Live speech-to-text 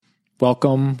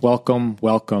Welcome, welcome,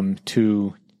 welcome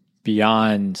to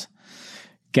Beyond.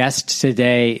 Guest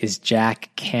today is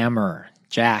Jack Kammer.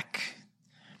 Jack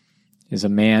is a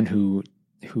man who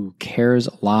cares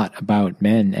a lot about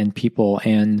men and people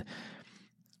and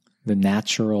the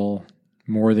natural,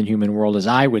 more than human world, as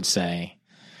I would say.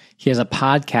 He has a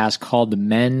podcast called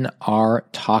Men Are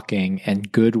Talking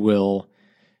and Goodwill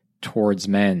Towards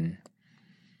Men.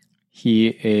 He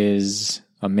is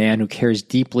a man who cares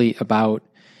deeply about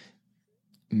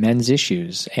men's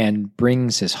issues and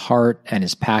brings his heart and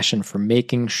his passion for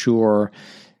making sure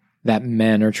that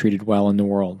men are treated well in the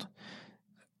world.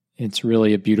 It's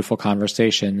really a beautiful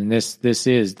conversation. And this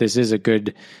is a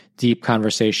good, deep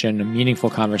conversation, a meaningful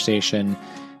conversation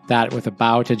that, with a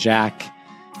bow to Jack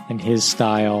and his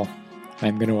style,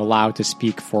 I'm going to allow to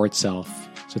speak for itself.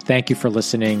 So thank you for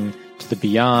listening to the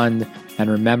Beyond, and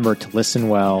remember to listen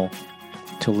well,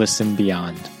 to listen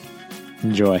beyond.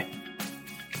 Enjoy.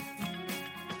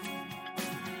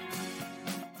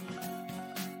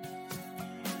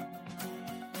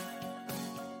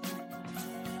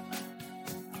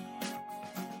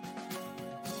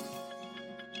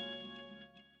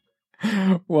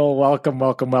 Well,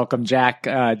 welcome, Jack.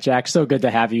 Jack, so good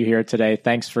to have you here today.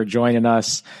 Thanks for joining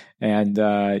us. And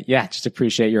just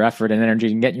appreciate your effort and energy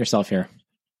in getting yourself here.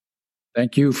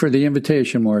 Thank you for the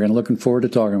invitation, Morgan. Looking forward to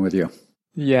talking with you.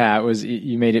 Yeah,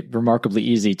 you made it remarkably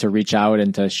easy to reach out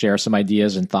and to share some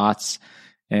ideas and thoughts.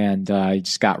 And you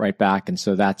just got right back. And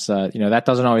so that's, that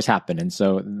doesn't always happen. And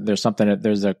so there's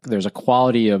a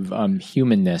quality of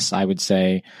humanness, I would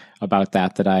say, about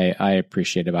that I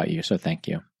appreciate about you. So thank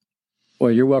you. Well,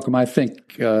 you're welcome. I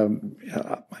think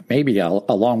maybe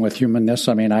along with humanness,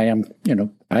 I mean, I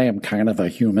am kind of a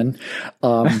human,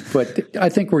 but I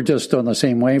think we're just on the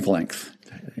same wavelength.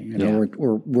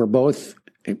 We're both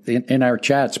in our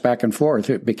chats back and forth.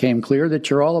 It became clear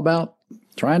that you're all about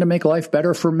trying to make life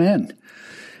better for men,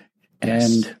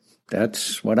 and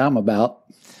that's what I'm about.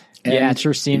 And it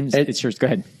sure seems. It's yours. Go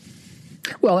ahead.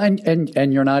 Well,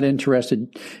 and you're not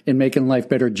interested in making life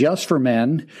better just for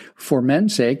men, for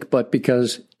men's sake, but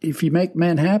because if you make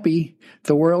men happy,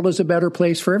 the world is a better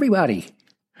place for everybody.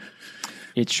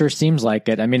 It sure seems like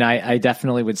it. I mean, I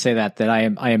definitely would say that I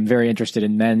am very interested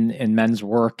in men's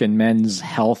work and men's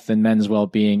health and men's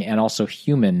well-being, and also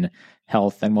human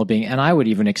health and well-being. And I would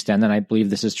even extend, and I believe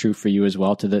this is true for you as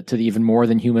well, to the even more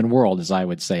than human world, as I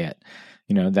would say it.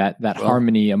 That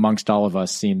harmony amongst all of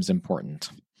us seems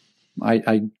important.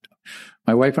 My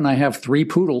wife and I have 3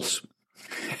 poodles.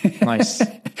 Nice.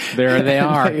 There they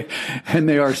are. And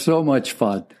they are so much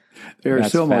fun. They're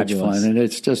so fabulous. Much fun. And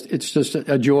it's just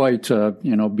a joy to,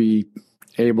 be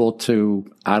able to,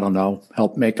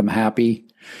 help make them happy.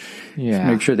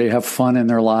 Yeah. Make sure they have fun in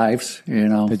their lives,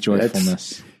 The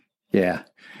joyfulness. Yeah.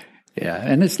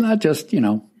 And it's not just,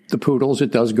 the poodles.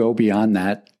 It does go beyond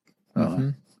that.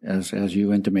 As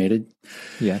you intimated.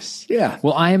 Yes. Yeah.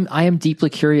 Well, I am deeply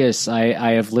curious.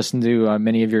 I have listened to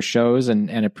many of your shows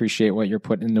and appreciate what you're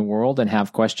putting in the world and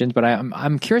have questions, but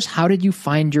I'm curious, how did you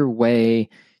find your way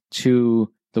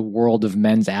to the world of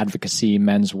men's advocacy,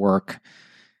 men's work?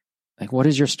 Like, what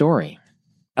is your story?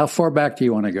 How far back do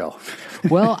you want to go?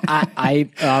 Well,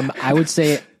 I would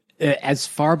say as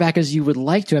far back as you would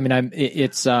like to. I mean,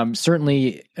 it's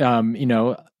certainly,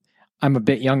 I'm a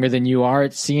bit younger than you are,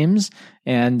 it seems.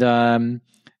 And,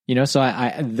 so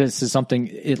I this is something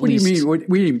at what least. Do you mean? What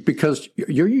do you mean? Because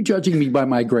you're you judging me by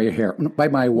my gray hair, by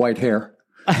my white hair?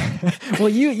 Well,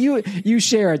 you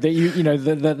shared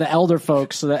that the elder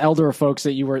folks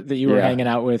that you were hanging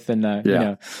out with, and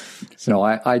So no,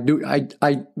 I do.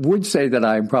 I would say that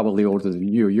I'm probably older than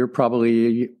you. You're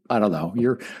probably, I don't know.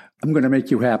 I'm going to make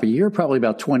you happy. You're probably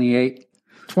about 28.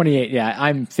 28, yeah.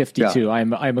 I'm 52. Yeah.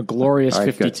 I'm a glorious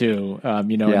 52. So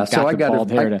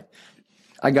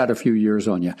I got a few years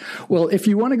on you. Well, if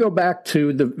you want to go back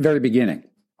to the very beginning,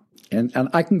 and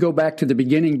I can go back to the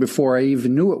beginning before I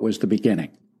even knew it was the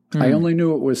beginning. I only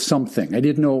knew it was something. I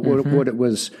didn't know what it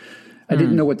was. I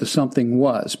didn't know what the something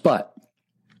was. But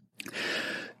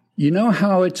you know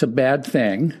how it's a bad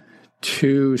thing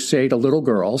to say to little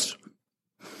girls,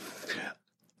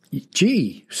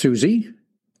 "Gee, Susie,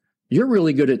 you're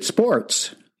really good at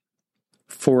sports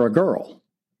for a girl,"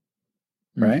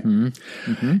 right?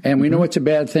 And we know it's a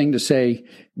bad thing to say,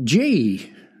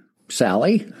 "Gee,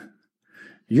 Sally,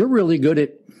 you're really good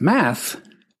at math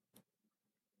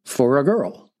for a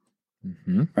girl,"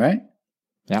 right?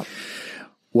 Yeah.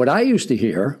 What I used to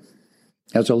hear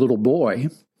as a little boy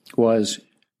was,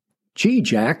 "Gee,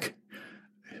 Jack,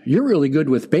 you're really good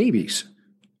with babies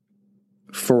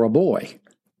for a boy."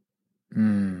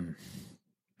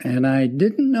 And I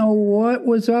didn't know what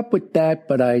was up with that,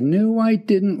 but I knew I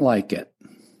didn't like it.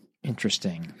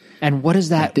 Interesting. And what is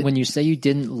that when you say you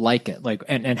didn't like it? Like,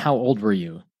 and how old were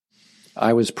you?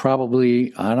 I was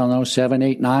probably, I don't know, 7,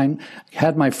 8, 9.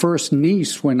 Had my first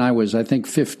niece when I was, I think,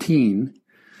 15.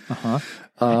 Uh-huh.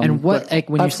 And what, like,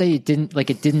 when you say it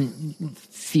didn't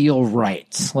feel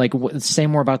right, like, say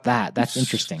more about that. That's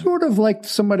interesting. Sort of like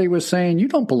somebody was saying, you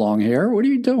don't belong here. What are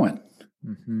you doing?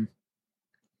 Mm-hmm.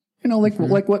 You know, like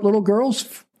what little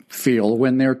girls feel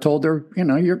when they're told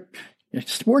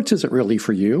sports isn't really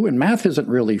for you and math isn't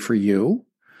really for you.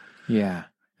 Yeah.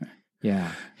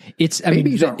 Yeah.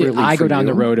 I go down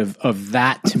the road of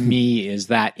that. To me, is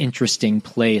that interesting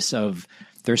place of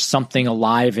there's something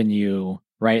alive in you,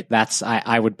 right? That's,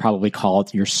 I would probably call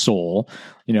it your soul,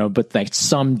 but like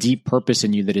some deep purpose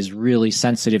in you that is really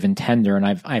sensitive and tender.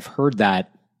 And I've heard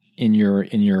that in your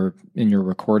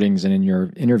recordings and in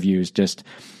your interviews, just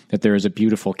that there is a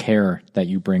beautiful care that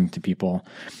you bring to people,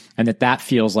 and that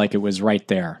feels like it was right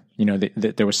there.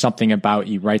 That there was something about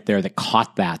you right there that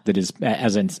caught that is,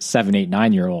 as a 7, 8,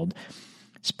 9-year-old,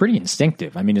 it's pretty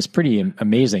instinctive. I mean, it's pretty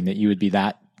amazing that you would be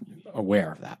that aware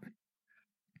of that.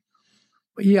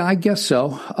 Yeah, I guess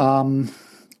so.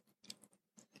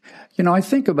 I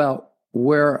think about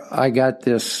where I got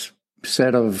this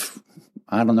set of,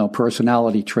 I don't know,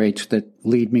 personality traits that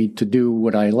lead me to do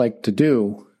what I like to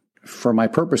do for my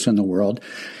purpose in the world.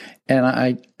 And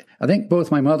I think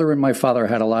both my mother and my father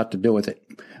had a lot to do with it.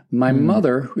 My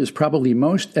mother is probably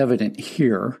most evident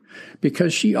here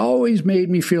because she always made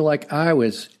me feel like I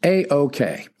was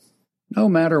A-okay, no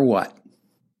matter what.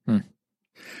 I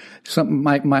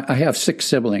have 6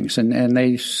 siblings, and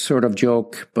they sort of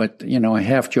joke, but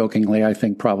half jokingly, I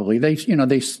think probably they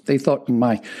thought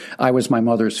I was my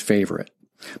mother's favorite.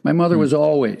 My mother was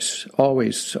always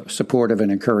supportive and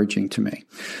encouraging to me.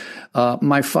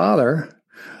 My father,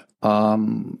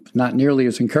 not nearly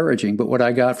as encouraging, but what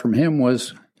I got from him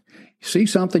was, see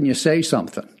something, you say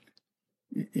something.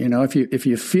 If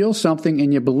you feel something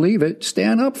and you believe it,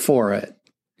 stand up for it.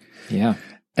 Yeah.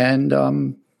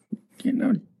 And,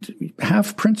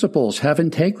 have principles, have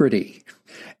integrity.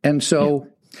 And so,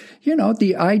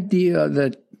 the idea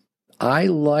that I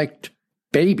liked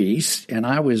babies and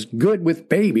I was good with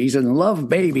babies and loved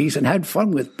babies and had fun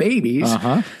with babies,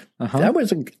 I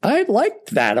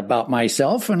liked that about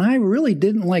myself. And I really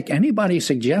didn't like anybody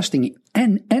suggesting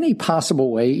in any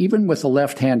possible way, even with a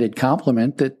left-handed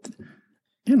compliment, that,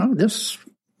 this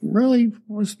really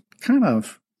was kind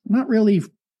of not really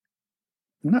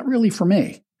for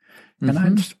me. And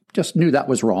I just knew that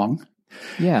was wrong.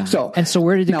 Yeah. So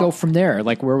where did it go from there?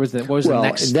 Like, what was the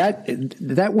next?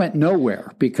 That went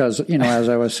nowhere because, as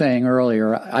I was saying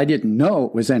earlier, I didn't know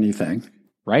it was anything.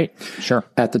 Right. Sure.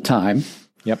 At the time.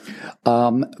 Yep.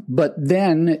 But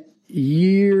then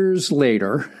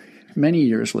many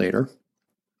years later,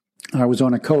 I was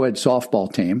on a co-ed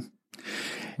softball team,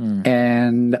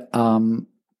 and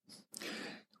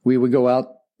we would go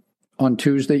out on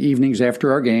Tuesday evenings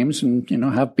after our games and,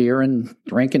 have beer and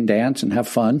drink and dance and have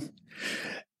fun.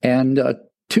 And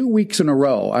 2 weeks in a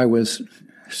row, I was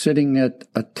sitting at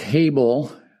a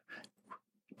table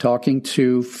talking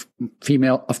to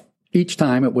female. Each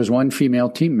time it was one female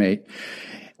teammate.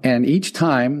 And each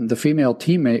time the female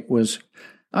teammate was,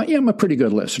 I'm a pretty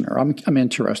good listener. I'm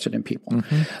interested in people.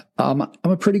 I'm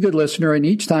a pretty good listener. And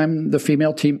each time the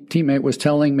female teammate was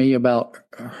telling me about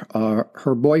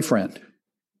her boyfriend,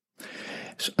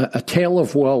 a tale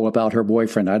of woe about her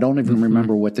boyfriend. I don't even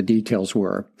remember what the details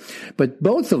were. But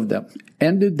both of them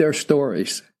ended their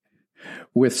stories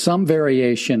with some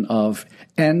variation of,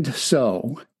 and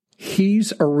so,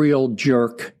 he's a real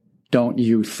jerk, don't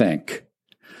you think?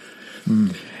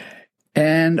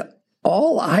 And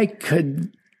all I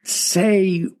could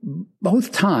say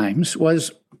both times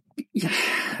was,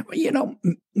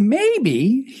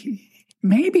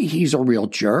 maybe he's a real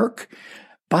jerk,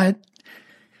 but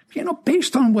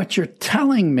based on what you're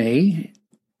telling me,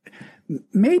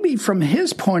 maybe from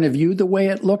his point of view, the way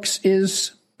it looks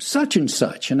is such and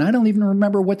such. And I don't even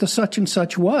remember what the such and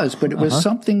such was, but it was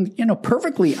something,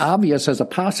 perfectly obvious as a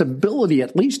possibility,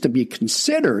 at least to be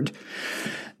considered,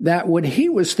 that what he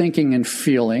was thinking and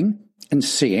feeling and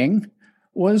seeing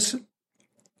was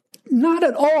not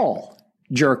at all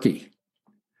jerky.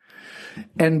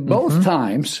 And both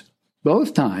times,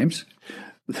 the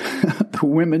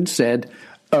women said,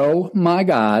 "Oh my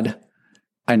God,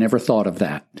 I never thought of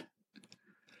that."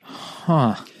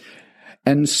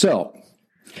 And so,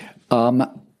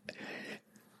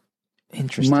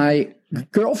 interesting. My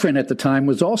girlfriend at the time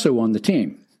was also on the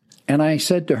team. And I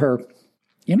said to her,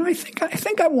 I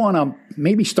think I want to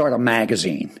maybe start a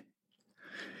magazine.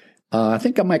 I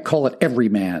think I might call it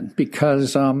Everyman,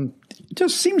 because it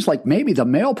just seems like maybe the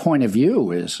male point of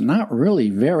view is not really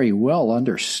very well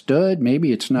understood.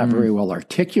 Maybe it's not very well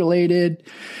articulated.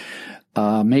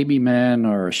 Maybe men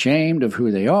are ashamed of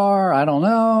who they are. I don't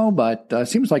know, but it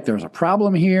seems like there's a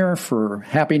problem here for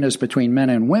happiness between men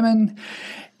and women.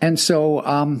 And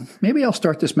so maybe I'll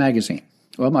start this magazine.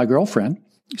 Well, my girlfriend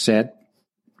said,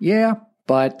 yeah,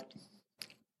 but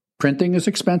printing is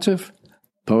expensive.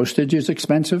 Postage is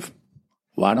expensive.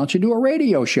 Why don't you do a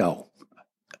radio show?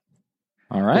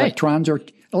 All right.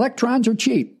 Electrons are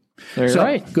cheap.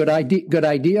 Right. Good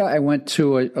idea. I went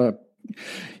to a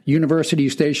university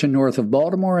station north of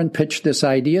Baltimore and pitched this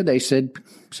idea. They said,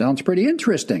 sounds pretty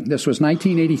interesting. This was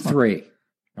 1983.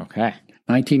 Okay.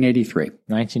 1983.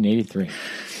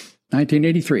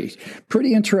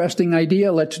 Pretty interesting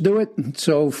idea. Let's do it.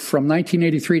 So from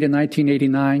 1983 to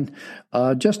 1989,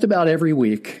 just about every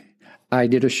week, I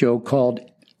did a show called,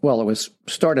 well, it was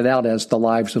started out as The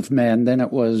Lives of Men. Then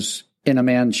it was In a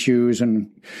Man's Shoes.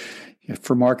 And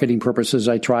for marketing purposes,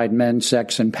 I tried Men,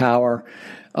 Sex, and Power.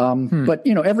 But,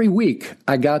 every week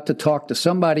I got to talk to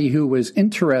somebody who was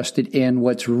interested in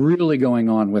what's really going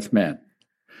on with men.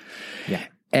 Yeah.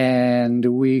 And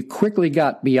we quickly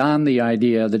got beyond the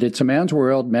idea that it's a man's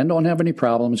world. Men don't have any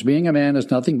problems. Being a man is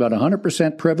nothing but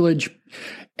 100% privilege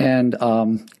and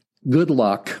good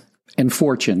luck and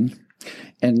fortune.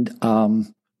 And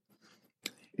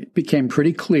it became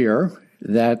pretty clear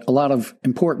that a lot of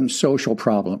important social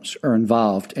problems are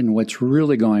involved in what's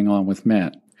really going on with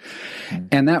men.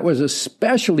 And that was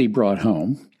especially brought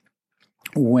home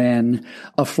when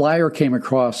a flyer came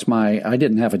across I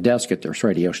didn't have a desk at this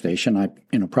radio station. I,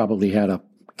 probably had a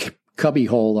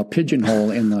cubbyhole, a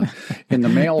pigeonhole in the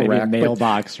mail rack.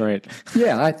 Mailbox, right?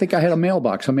 Yeah, I think I had a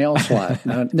mailbox, a mail slot.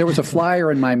 There was a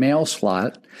flyer in my mail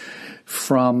slot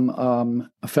from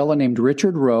a fellow named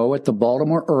Richard Rowe at the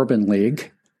Baltimore Urban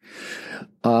League,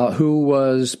 who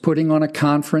was putting on a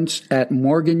conference at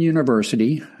Morgan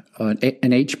University, an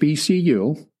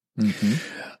HBCU,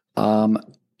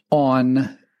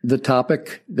 on the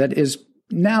topic that is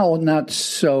now not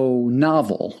so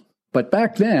novel, but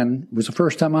back then was the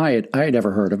first time I had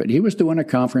ever heard of it. He was doing a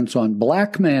conference on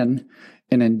black men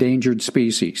and endangered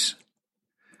species.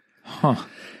 Huh.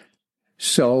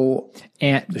 So,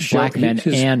 and black men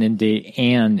and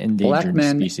endangered black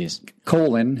men, species.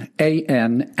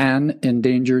 (AN) and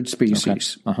endangered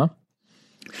species. Okay.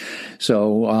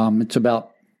 So it's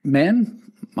about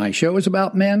men. My show is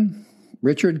about men.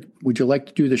 Richard, would you like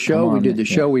to do the show? We did the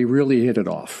show. We really hit it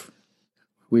off.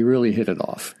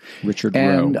 Richard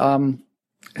and, Rowe.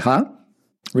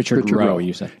 Richard Rowe,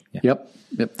 you said. Yeah. Yep.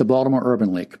 The Baltimore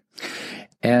Urban League.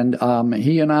 And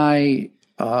he and I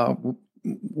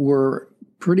were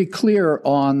pretty clear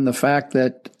on the fact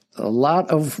that a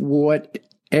lot of what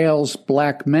ails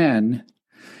black men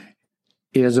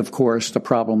is, of course, the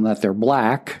problem that they're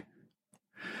black.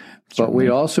 But we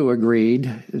also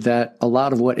agreed that a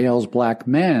lot of what ails black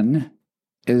men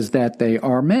is that they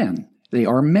are men. They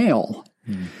are male.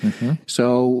 Mm-hmm.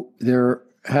 So they're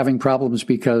having problems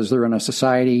because they're in a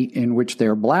society in which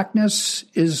their blackness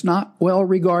is not well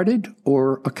regarded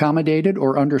or accommodated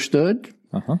or understood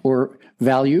or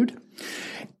valued.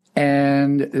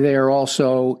 And they're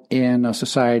also in a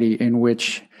society in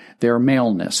which their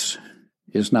maleness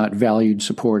is not valued,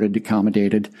 supported,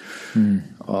 accommodated.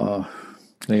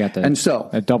 They got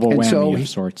a double whammy of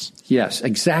sorts. Yes,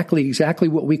 exactly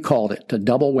what we called it, a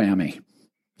double whammy.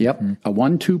 Yep, a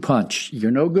 1-2 punch.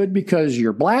 You're no good because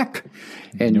you're black,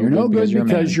 and you're no good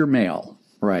because you're male.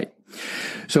 Right.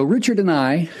 So Richard and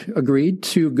I agreed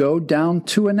to go down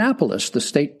to Annapolis, the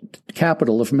state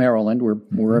capital of Maryland.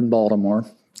 We're in Baltimore.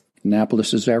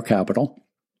 Annapolis is our capital.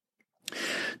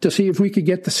 To see if we could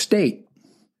get the state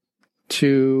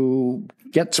to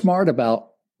get smart about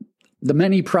the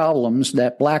many problems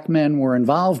that black men were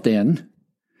involved in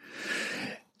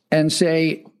and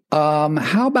say,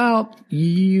 how about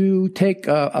you take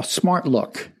a smart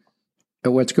look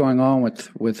at what's going on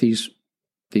with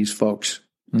these folks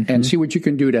and see what you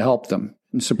can do to help them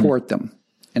and support them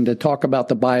and to talk about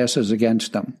the biases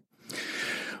against them.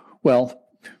 Well,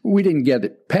 we didn't get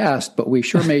it passed, but we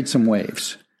sure made some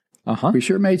waves. We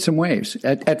sure made some waves.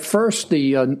 At first,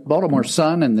 the Baltimore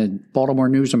Sun and the Baltimore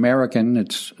News American,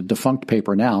 it's a defunct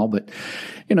paper now, but,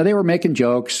 they were making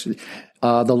jokes.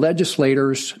 The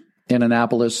legislators in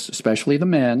Annapolis, especially the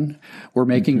men, were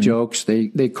making jokes.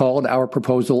 They called our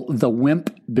proposal the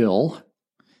Wimp Bill.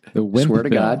 The Wimp Swear to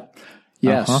Bill. God.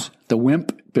 Yes, the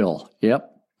Wimp Bill. Yep.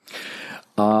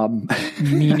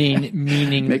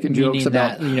 Meaning making jokes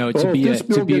that, about,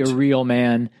 to be a real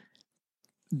man,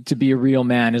 to be a real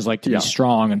man is like to be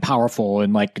strong and powerful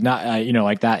and like not,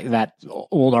 like that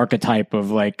old archetype of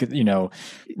like, we're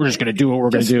just going to do what we're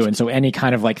going to do. And so any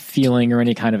kind of like feeling or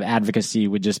any kind of advocacy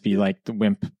would just be like the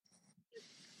wimp.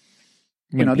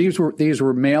 These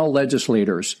were male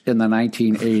legislators in the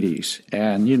 1980s,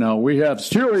 and we have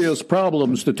serious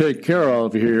problems to take care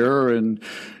of here, and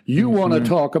you want to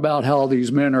talk about how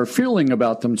these men are feeling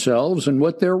about themselves and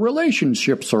what their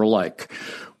relationships are like.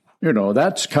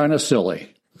 That's kind of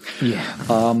silly. Yeah.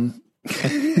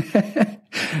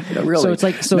 Really. So it's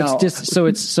like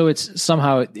it's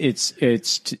somehow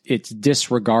it's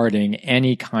disregarding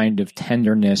any kind of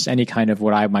tenderness, any kind of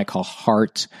what I might call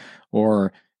heart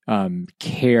or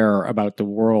care about the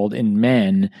world in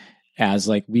men, as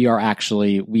like we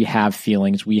have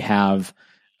feelings, we have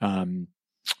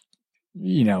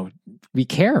we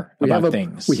care about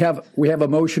things. We have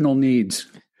emotional needs.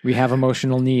 We have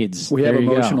emotional needs. We have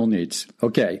emotional needs.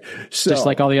 Okay. So, just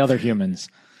like all the other humans.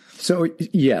 So,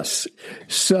 yes.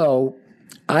 So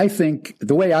I think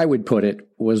the way I would put it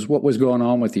was what was going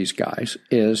on with these guys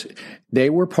is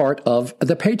they were part of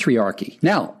the patriarchy.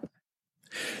 Now,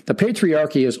 the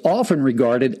patriarchy is often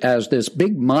regarded as this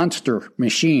big monster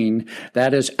machine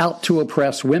that is out to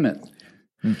oppress women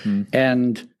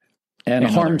and harm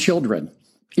others. Children.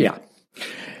 Yeah.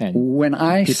 And when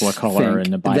I people of color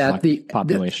and the BIPOC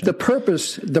population. The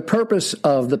purpose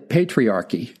of the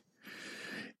patriarchy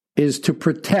is to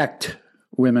protect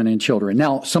women and children.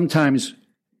 Now, sometimes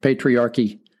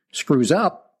patriarchy screws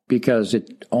up because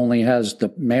it only has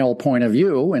the male point of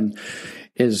view and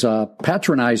is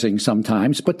patronizing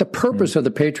sometimes. But the purpose of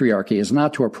the patriarchy is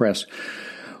not to oppress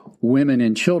women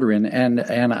and children.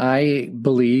 And I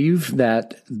believe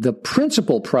that the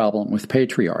principal problem with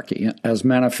patriarchy, as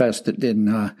manifested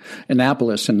in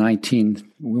Annapolis we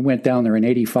went down there in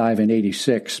 85 and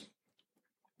 86.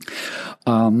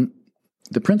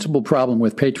 The principal problem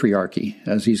with patriarchy,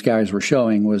 as these guys were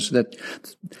showing, was that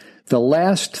the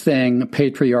last thing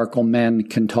patriarchal men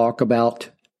can talk about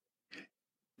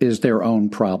is their own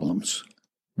problems.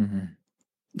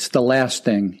 It's the last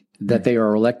thing that they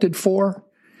are elected for.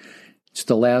 It's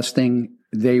the last thing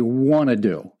they want to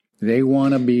do. They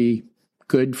want to be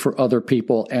good for other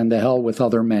people and the hell with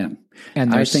other men.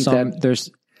 And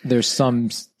there's some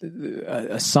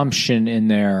assumption in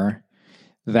there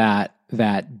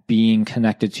that being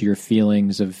connected to your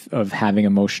feelings of having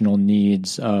emotional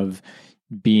needs, of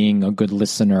being a good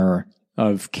listener,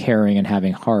 of caring and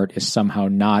having heart is somehow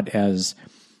not as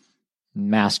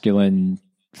masculine,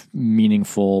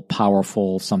 meaningful,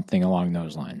 powerful, something along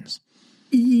those lines.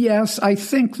 Yes, I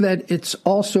think that it's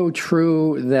also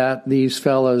true that these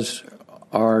fellas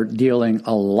are dealing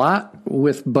a lot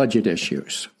with budget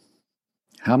issues.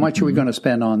 How much are we going to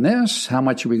spend on this? How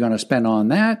much are we going to spend on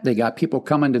that? They got people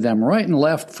coming to them right and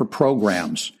left for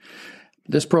programs.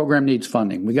 This program needs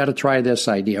funding. We got to try this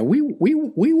idea. We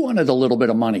wanted a little bit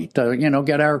of money to,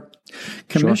 get our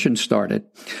commission started.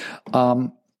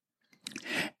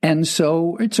 And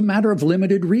so it's a matter of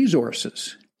limited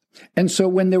resources. And so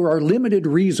when there are limited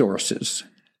resources,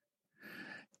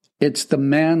 it's the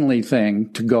manly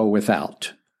thing to go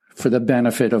without for the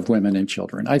benefit of women and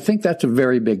children. I think that's a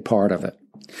very big part of it.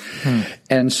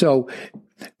 And so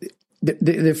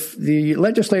the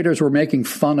legislators were making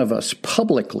fun of us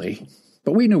publicly,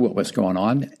 but we knew what was going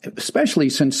on, especially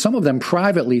since some of them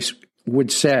privately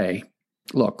would say,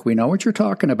 look, we know what you're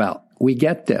talking about. We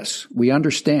get this. We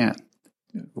understand.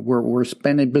 We're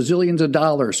spending bazillions of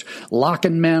dollars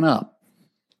locking men up.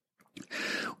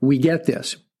 We get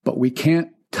this, but we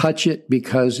can't touch it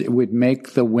because it would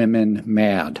make the women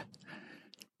mad.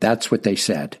 That's what they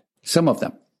said. Some of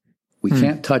them. We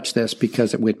can't touch this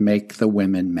because it would make the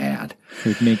women mad. It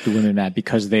would make the women mad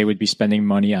because they would be spending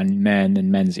money on men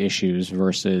and men's issues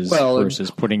versus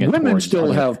putting it towards women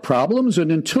still have problems,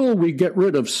 and until we get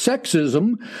rid of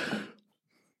sexism,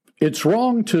 it's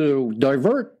wrong to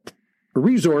divert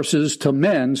resources to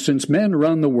men since men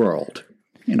run the world.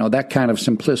 That kind of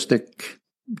simplistic,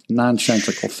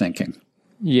 nonsensical thinking.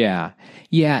 Yeah.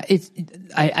 Yeah.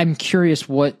 I'm curious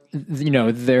what,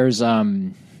 there's,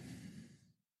 my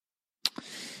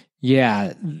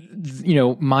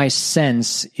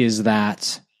sense is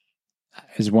that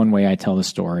is one way I tell the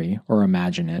story or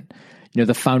imagine it.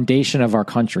 The foundation of our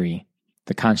country,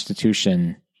 the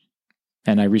Constitution,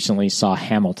 and I recently saw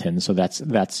Hamilton. So that's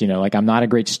I'm not a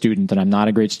great student and I'm not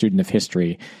a great student of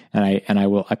history. And I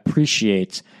will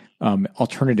appreciate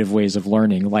alternative ways of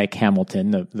learning like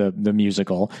Hamilton, the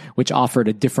musical, which offered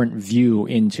a different view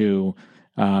into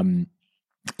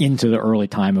the early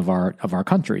time of our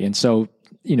country. And so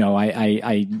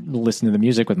I listened to the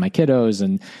music with my kiddos,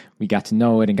 and we got to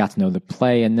know it and got to know the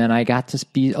play. And then I got to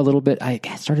be a little bit, I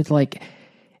started to like,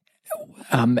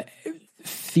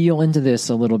 feel into this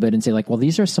a little bit and say like, well,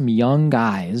 these are some young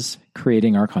guys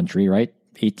creating our country, right?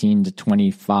 18 to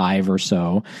 25 or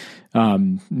so,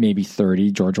 maybe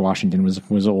 30. George Washington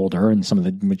was older, and some of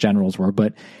the generals were,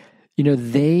 but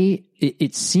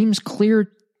it seems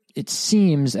clear. It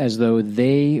seems as though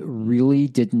they really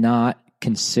did not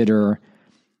consider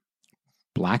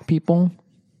black people,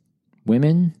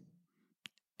 women,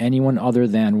 anyone other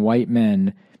than white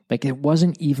men. Like it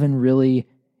wasn't even really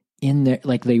in there.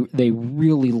 Like they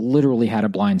really literally had a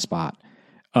blind spot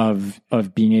of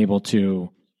being able to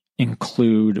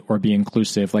include or be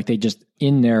inclusive. Like they just,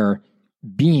 in their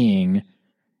being,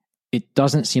 it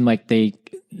doesn't seem like I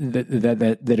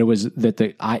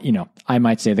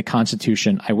might say the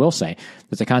Constitution, I will say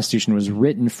that the Constitution was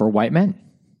written for white men,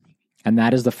 and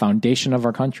that is the foundation of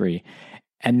our country.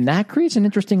 And that creates an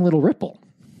interesting little ripple.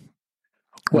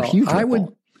 Well,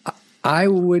 I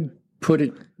would put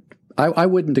it, I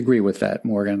wouldn't agree with that,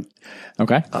 Morgan.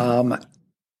 Okay.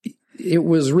 It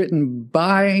was written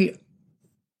by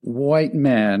white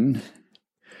men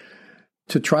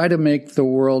to try to make the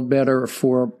world better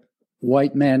for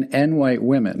white men and white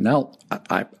women. Now,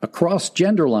 across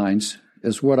gender lines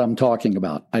is what I'm talking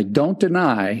about. I don't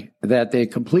deny that they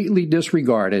completely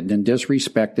disregarded and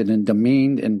disrespected and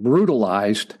demeaned and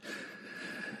brutalized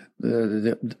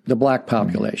the black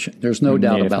population. There's no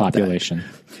doubt about population.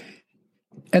 That.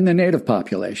 And the native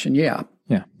population, yeah.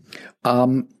 Yeah.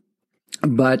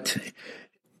 But,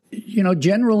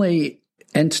 generally,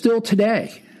 and still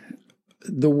today,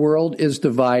 the world is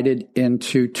divided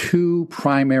into two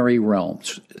primary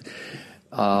realms.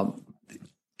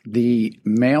 The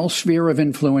male sphere of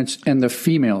influence and the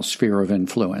female sphere of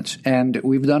influence. And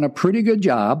we've done a pretty good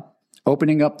job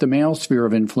opening up the male sphere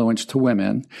of influence to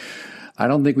women. I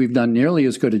don't think we've done nearly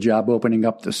as good a job opening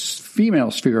up the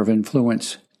female sphere of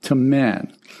influence to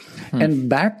men. And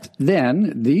back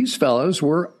then, these fellows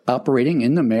were operating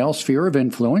in the male sphere of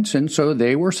influence, and so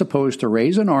they were supposed to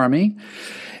raise an army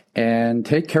and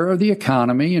take care of the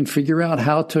economy and figure out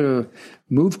how to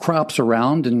move crops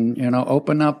around and,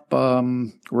 open up,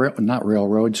 not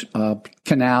railroads,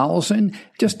 canals, and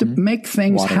just to make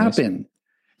things happen.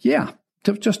 Yeah,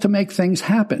 just to make things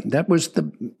happen. That was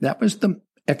the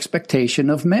expectation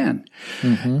of men.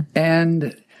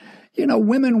 And,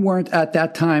 women weren't at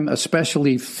that time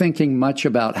especially thinking much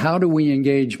about how do we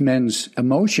engage men's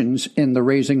emotions in the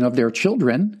raising of their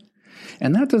children.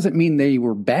 And that doesn't mean they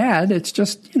were bad. It's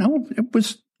just, it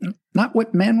was not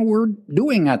what men were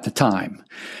doing at the time.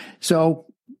 So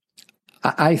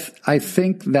I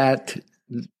think that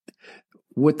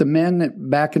what the men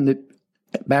back in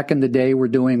the day were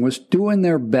doing was doing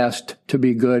their best to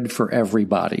be good for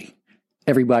everybody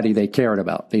they cared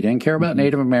about. They didn't care about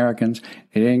Native Americans.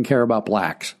 They didn't care about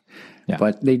blacks. Yeah.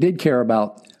 But they did care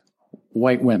about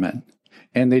white women,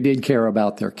 and they did care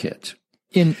about their kids.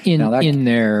 In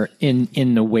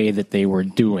the way that they were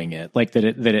doing it, like we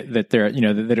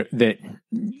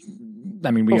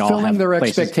all have their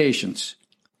places. Expectations,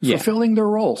 fulfilling their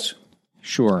roles.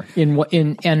 Sure.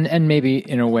 And maybe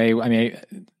in a way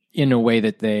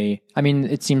that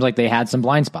it seems like they had some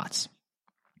blind spots.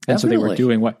 And Definitely.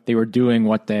 So they were doing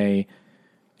what they,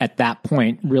 at that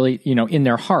point, really, in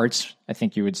their hearts, I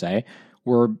think you would say,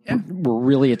 were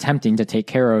really attempting to take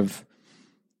care of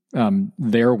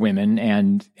their women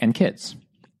and kids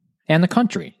and the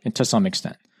country, and to some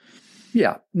extent.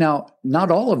 Yeah. Now,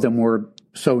 not all of them were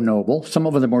so noble. Some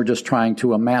of them were just trying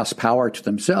to amass power to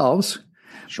themselves.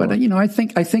 Sure. But I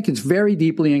think it's very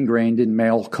deeply ingrained in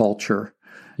male culture.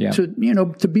 Yeah.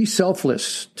 To be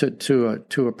selfless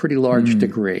to a pretty large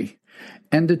degree,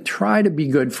 and to try to be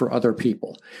good for other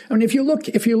people. I mean, if you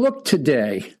look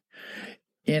today,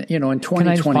 in 2022. Can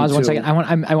I just pause 1 second?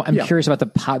 I'm curious about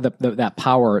that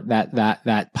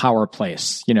power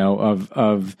place.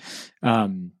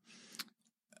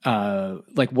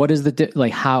 What is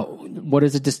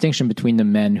the distinction between the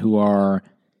men who are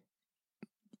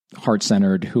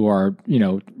heart-centered, who are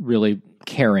really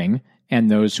caring, and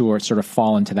those who are sort of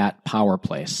fall into that power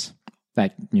place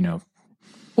that,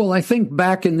 Well, I think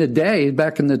back in the day,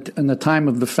 back in the time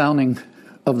of the founding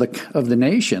of the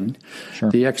nation, sure.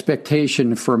 The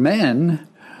expectation for men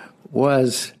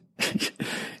was,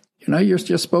 you're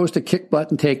just supposed to kick butt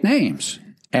and take names,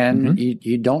 and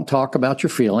you don't talk about your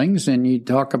feelings, and you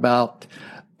talk about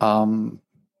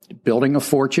building a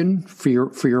fortune for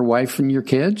your wife and your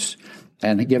kids,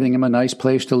 and giving them a nice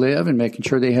place to live, and making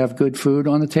sure they have good food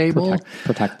on the table.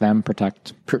 Protect them.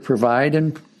 Provide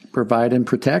and provide and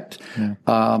protect. Yeah.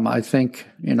 I think,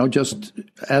 just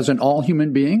as in all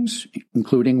human beings,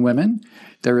 including women,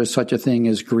 there is such a thing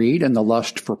as greed and the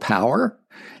lust for power.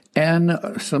 And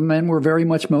some men were very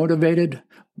much motivated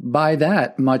by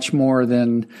that, much more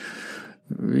than,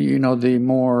 the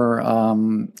more,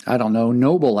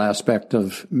 noble aspect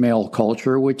of male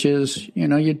culture, which is,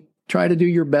 you try to do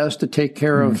your best to take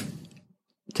care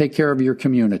of your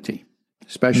community,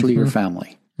 especially your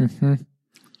family. Mm-hmm.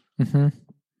 Mm-hmm.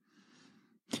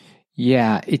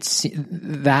 Yeah,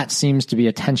 that seems to be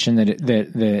a tension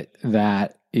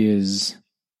that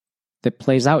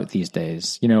plays out these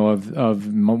days.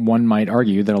 One might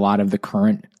argue that a lot of the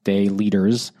current day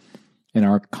leaders in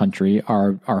our country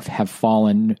have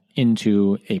fallen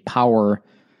into a power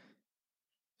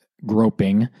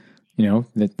groping.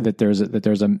 That there's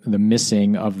the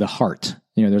missing of the heart.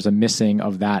 There's a missing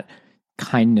of that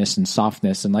kindness and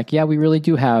softness, and we really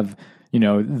do have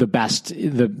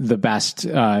the best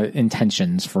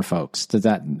intentions for folks. Does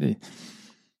that?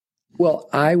 Well,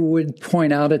 I would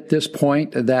point out at this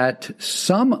point that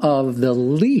some of the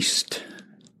least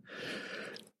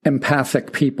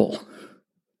empathic people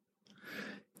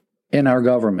in our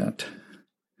government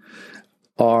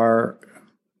are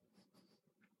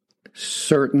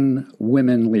certain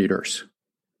women leaders.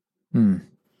 I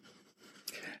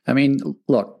mean,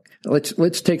 look,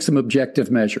 let's take some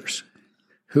objective measures.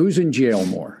 Who's in jail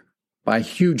more? By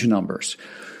huge numbers.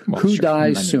 Well, Who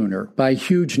dies sooner? By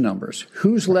huge numbers.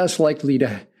 Who's less likely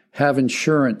to have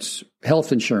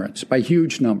health insurance? By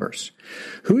huge numbers.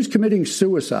 Who's committing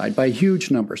suicide? By huge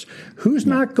numbers. Who's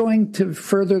not going to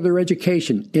further their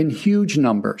education? In huge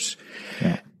numbers.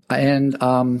 Yeah. And,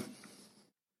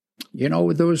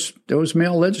 those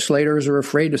male legislators are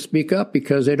afraid to speak up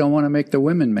because they don't want to make the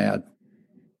women mad.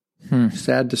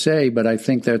 Sad to say, but I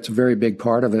think that's a very big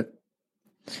part of it.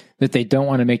 That they don't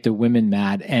want to make the women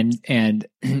mad, and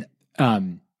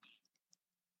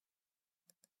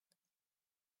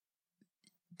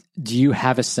do you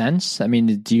have a sense? I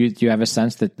mean, do you have a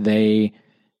sense that they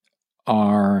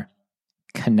are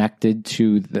connected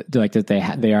to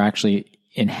that they are actually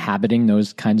inhabiting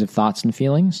those kinds of thoughts and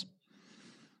feelings?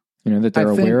 That they're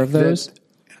aware of those.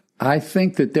 I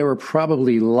think that there are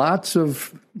probably lots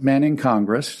of men in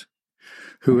Congress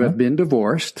who have been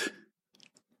divorced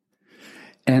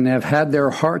and have had their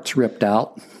hearts ripped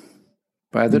out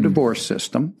by the divorce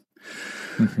system,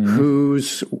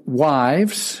 whose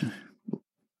wives,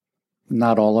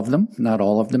 not all of them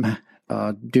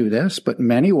do this, but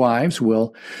many wives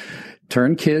will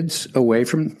turn kids away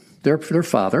from their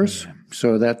fathers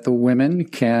so that the women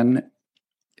can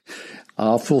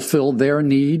fulfill their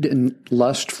need and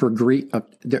lust for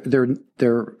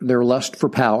their lust for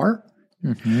power,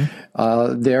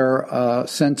 their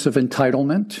sense of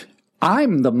entitlement.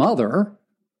 I'm the mother.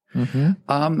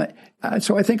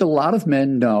 So I think a lot of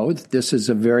men know that this is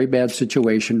a very bad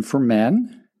situation for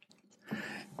men,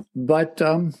 but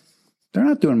they're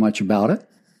not doing much about it.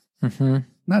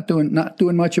 Not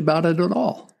doing much about it at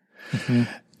all,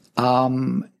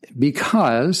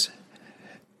 because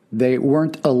they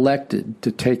weren't elected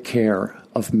to take care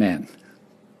of men.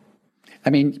 I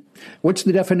mean, what's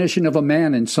the definition of a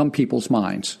man in some people's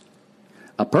minds?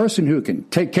 A person who can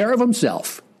take care of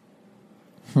himself.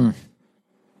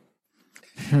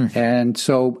 And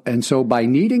so by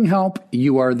needing help,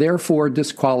 you are therefore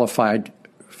disqualified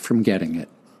from getting it.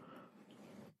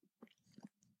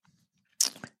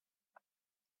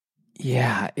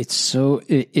 Yeah, it's so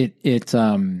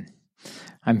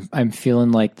I'm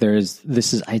feeling like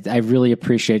I really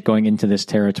appreciate going into this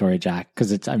territory, Jack,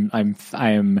 because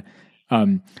I'm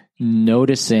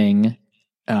noticing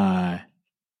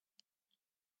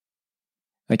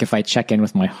like if I check in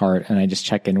with my heart and I just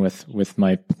check in with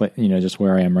my, just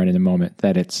where I am right in the moment,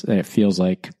 that it feels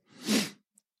like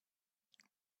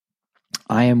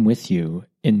I am with you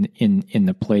in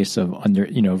the place of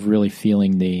really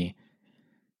feeling the,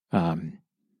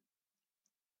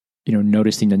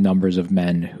 noticing the numbers of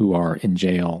men who are in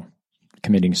jail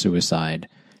committing suicide,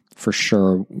 for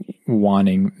sure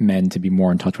wanting men to be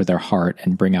more in touch with their heart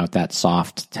and bring out that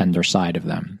soft, tender side of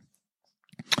them.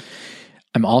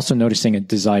 I'm also noticing a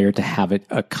desire to have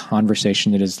a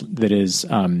conversation that is,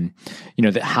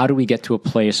 that how do we get to a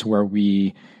place where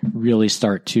we really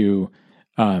start to,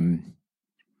 to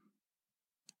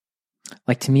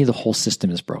me, the whole system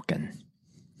is broken,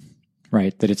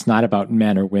 right? That it's not about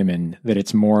men or women, that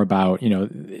it's more about,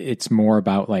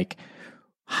 like,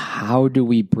 how do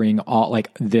we bring all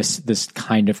like this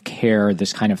kind of care,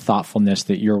 this kind of thoughtfulness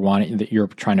that you're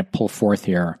trying to pull forth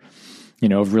here,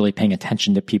 of really paying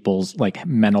attention to people's like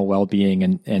mental well-being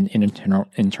and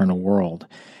internal world.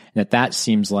 And that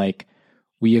seems like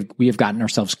we have gotten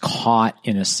ourselves caught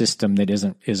in a system that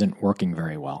isn't working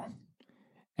very well,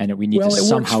 and we need to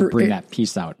somehow bring that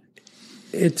piece out.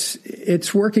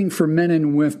 It's working for men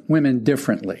and women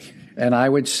differently, and I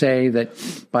would say that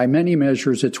by many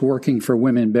measures, it's working for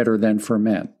women better than for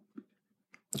men.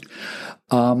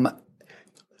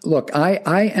 Look,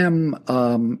 I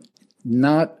am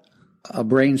not a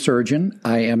brain surgeon.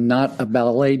 I am not a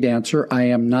ballet dancer. I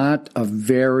am not a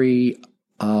very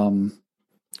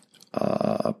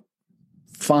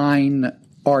fine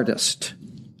artist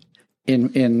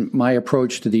in my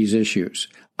approach to these issues.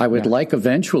 I would like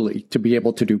eventually to be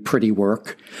able to do pretty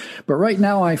work, but right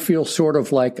now I feel sort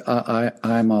of like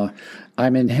I'm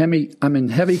in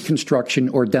heavy construction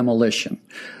or demolition.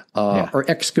 Or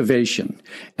excavation.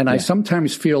 And I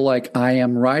sometimes feel like I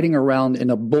am riding around in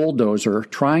a bulldozer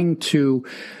trying to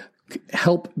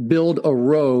help build a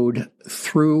road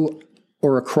through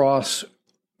or across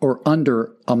or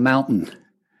under a mountain.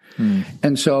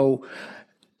 And so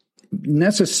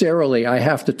necessarily I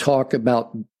have to talk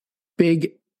about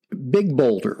big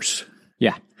boulders.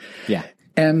 Yeah. Yeah.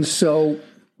 And so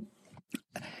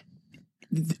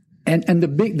And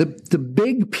the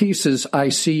big pieces I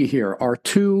see here are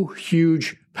two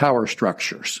huge power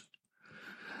structures.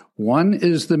 One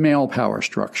is the male power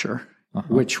structure,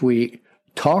 which we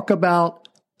talk about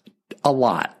a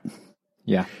lot.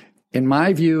 Yeah. In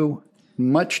my view,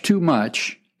 much too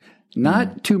much,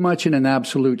 not too much in an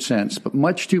absolute sense, but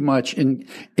much too much in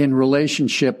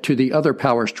relationship to the other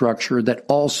power structure that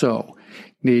also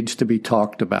needs to be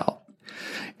talked about.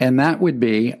 And that would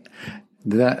be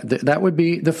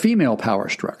the female power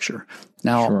structure.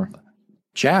 Now,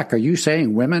 Jack, are you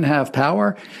saying women have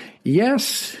power?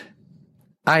 Yes,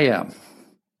 I am.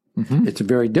 It's a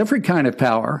very different kind of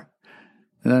power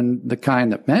than the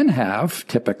kind that men have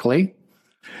typically,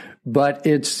 but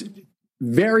it's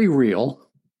very real.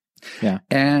 Yeah.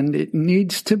 And it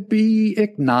needs to be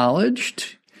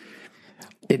acknowledged.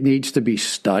 It needs to be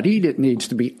studied. It needs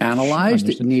to be analyzed.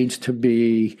 It needs to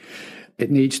be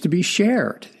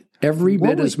shared. Every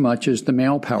bit as much as the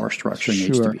male power structure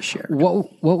needs to be shared.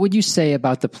 What would you say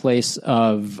about the place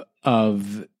of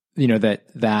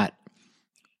that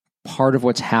part of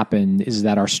what's happened is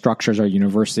that our structures, our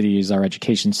universities, our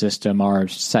education system, our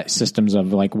systems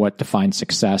of like what defines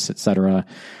success, et cetera,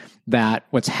 that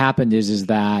what's happened is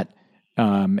that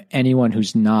anyone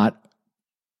who's not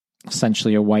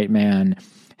essentially a white man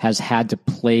has had to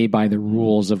play by the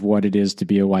rules of what it is to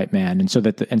be a white man, and so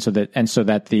that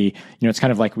it's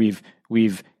kind of like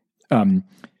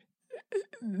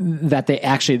that they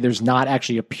actually, there's not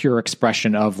actually a pure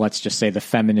expression of, let's just say, the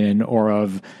feminine or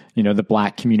of, the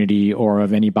black community or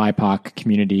of any BIPOC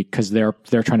community, because they're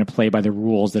trying to play by the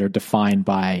rules that are defined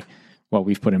by what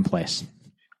we've put in place.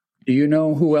 Do you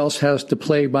know who else has to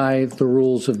play by the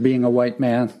rules of being a white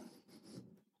man?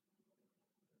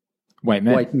 White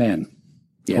men. White men.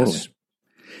 Yes. Totally.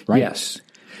 Right. Yes.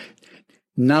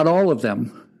 Not all of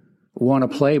them want to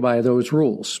play by those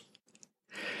rules.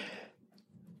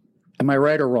 Am I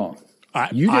right or wrong?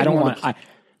 I don't want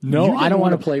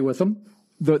to play with them.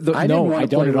 I don't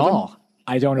at all.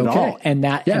 I don't at all. And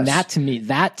that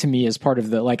to me is part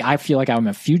of the, like, I feel like I'm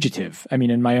a fugitive. I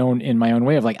mean, in my own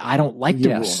way of like, I don't like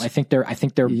the rules. I think they're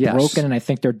broken, and I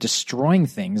think they're destroying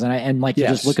things. And you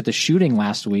just look at the shooting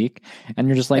last week and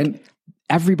you're just like,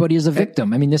 everybody is a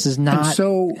victim. I mean, this is not.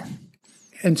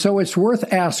 And so it's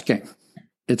worth asking.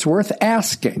 It's worth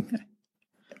asking.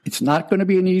 It's not going to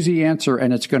be an easy answer,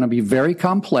 and it's going to be very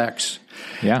complex.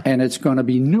 Yeah. And it's going to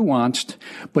be nuanced,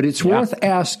 but it's worth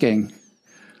asking,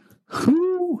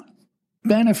 who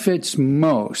benefits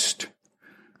most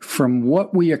from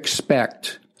what we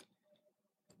expect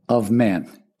of men?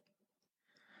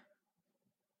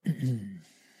 And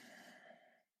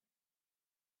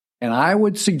I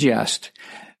would suggest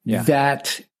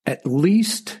that at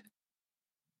least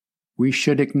we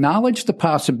should acknowledge the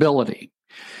possibility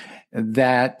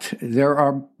that there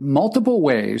are multiple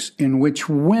ways in which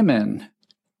women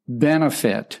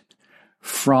benefit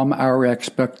from our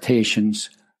expectations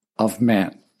of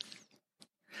men.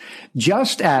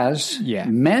 Just as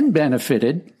men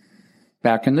benefited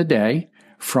back in the day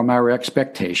from our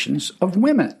expectations of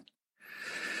women.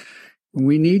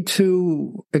 We need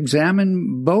to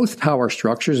examine both power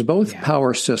structures, both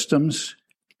power systems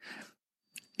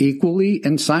equally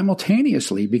and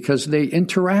simultaneously, because they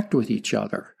interact with each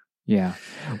other. Yeah.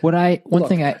 So I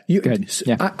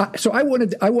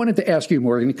wanted to ask you,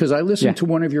 Morgan, because I listened to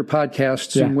one of your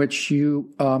podcasts in which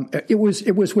you, it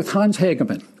was with Hans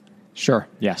Hageman. Sure.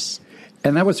 Yes.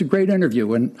 And that was a great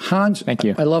interview. And Hans, thank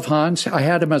you. I love Hans. I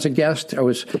had him as a guest.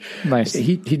 Nice.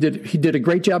 He did a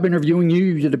great job interviewing you.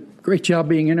 You did a great job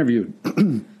being interviewed.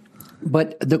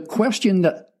 But the question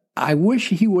that I wish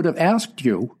he would have asked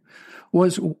you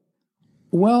was,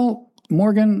 well,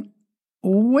 Morgan,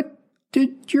 what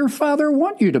did your father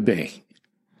want you to be?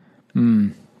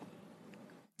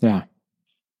 Yeah.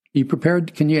 You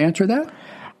prepared? Can you answer that?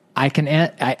 I can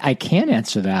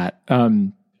answer that.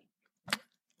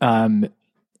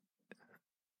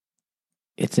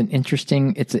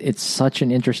 It's such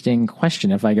an interesting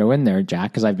question if I go in there,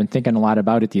 Jack, because I've been thinking a lot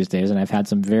about it these days, and I've had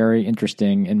some very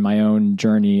interesting in my own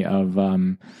journey of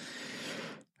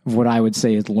what I would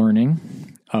say is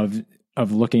learning, of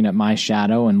looking at my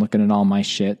shadow and looking at all my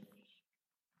shit,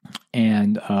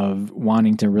 and of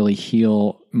wanting to really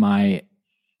heal my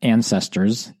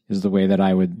ancestors is the way that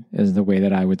I would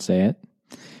say it,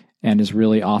 and is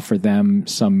really offer them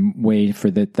some way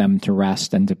for them to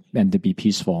rest and to be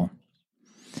peaceful.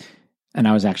 And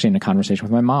I was actually in a conversation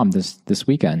with my mom this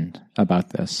weekend about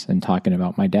this and talking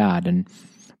about my dad. And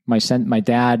my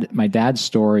dad's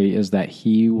story is that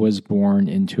he was born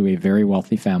into a very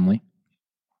wealthy family,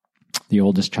 the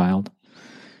oldest child.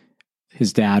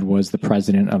 His dad was the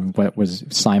president of what was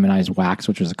Simonized Wax,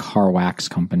 which was a car wax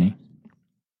company.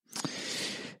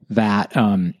 That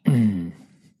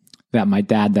my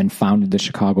dad then founded the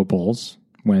Chicago Bulls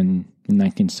in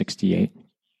 1968.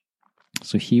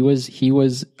 So he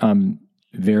was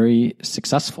very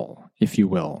successful, if you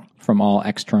will, from all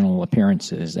external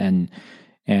appearances. And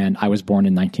I was born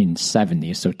in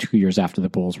 1970, so 2 years after the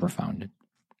Bulls were founded.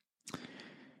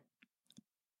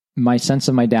 My sense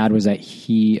of my dad was that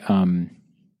he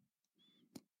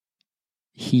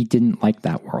didn't like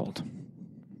that world.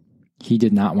 He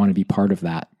did not want to be part of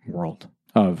that world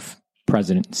of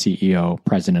president, CEO,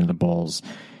 president of the Bulls,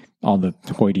 all the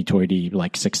hoity-toity,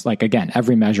 like again,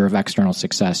 every measure of external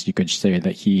success, you could say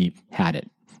that he had it,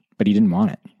 but he didn't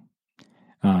want it.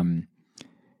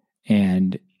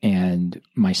 And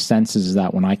my sense is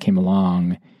that when I came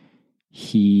along,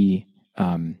 he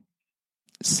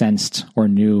sensed or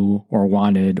knew or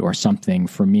wanted or something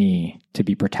for me to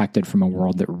be protected from a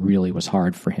world that really was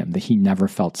hard for him, that he never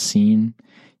felt seen,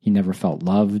 he never felt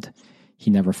loved,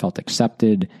 he never felt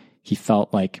accepted. He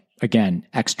felt like, again,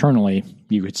 externally,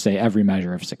 you could say every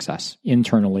measure of success.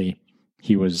 Internally,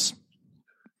 he was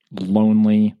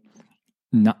lonely,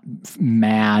 not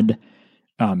mad,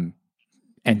 and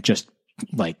just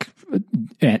like,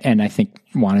 and I think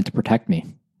wanted to protect me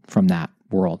from that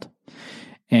world.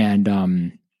 And,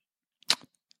 and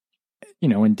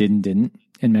didn't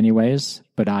in many ways,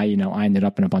 but I ended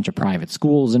up in a bunch of private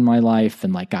schools in my life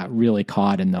and got really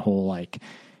caught in the whole,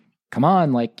 come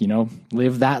on,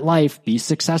 live that life, be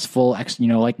successful,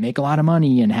 make a lot of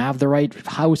money and have the right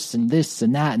house and this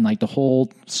and that. And the whole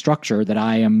structure that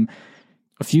I am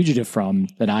a fugitive from,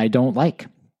 that I don't like.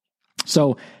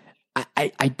 So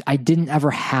I didn't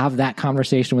ever have that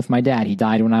conversation with my dad. He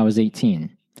died when I was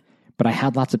 18, but I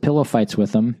had lots of pillow fights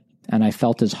with him and I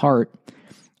felt his heart.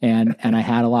 And I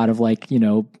had a lot of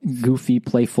goofy,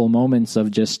 playful moments of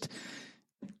just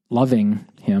loving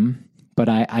him. But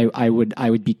I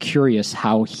would be curious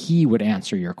how he would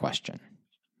answer your question.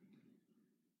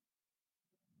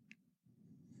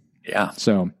 Yeah.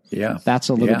 So yeah, that's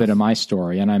a little bit of my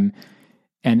story, and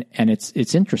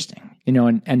it's interesting,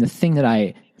 and the thing that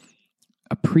I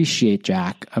appreciate,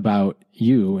 Jack, about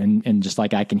you, and just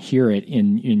I can hear it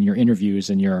in your interviews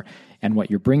and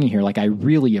what you're bringing here. I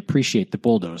really appreciate the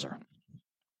bulldozer.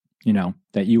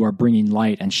 That you are bringing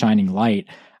light and shining light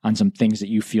on some things that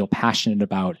you feel passionate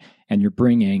about and you're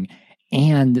bringing.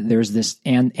 And there's this,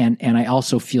 and I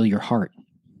also feel your heart,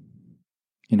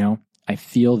 I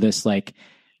feel this,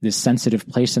 this sensitive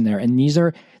place in there. And these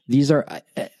are,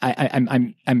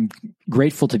 I'm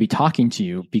grateful to be talking to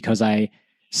you because I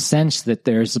sense that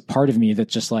there's a part of me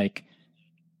that's just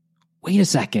wait a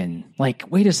second. We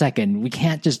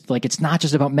can't just it's not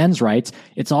just about men's rights.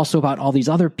 It's also about all these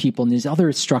other people and these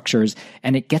other structures,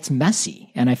 and it gets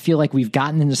messy. And I feel like we've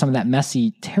gotten into some of that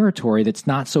messy territory that's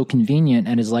not so convenient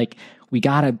and is we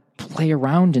got to play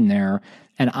around in there.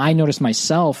 And I noticed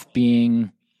myself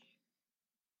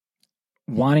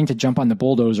wanting to jump on the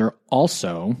bulldozer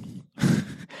also,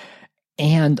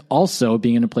 and also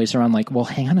being in a place around well,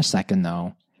 hang on a second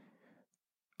though.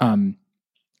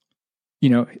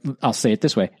 I'll say it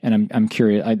this way, and I'm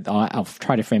curious. I'll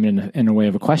try to frame it in a way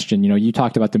of a question. You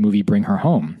talked about the movie Bring Her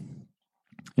Home,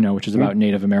 which is about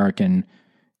Native American.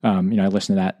 I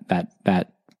listened to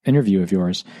that interview of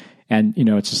yours, and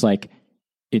it's just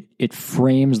it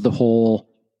frames the whole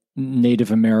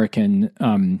Native American.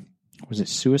 Was it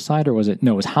suicide or was it?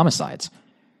 No, it was homicides.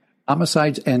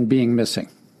 Homicides and being missing.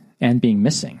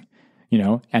 You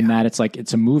know, and that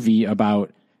it's a movie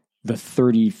about the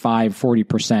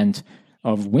 35-40%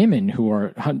 of women who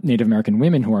are Native American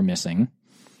women who are missing,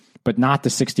 but not the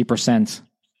 60%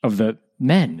 of the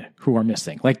men who are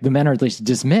missing. Like the men are at least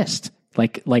dismissed.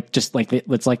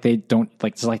 It's like they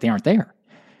aren't there,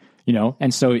 you know?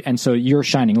 And so you're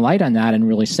shining light on that and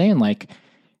really saying like,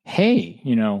 hey,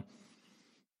 you know,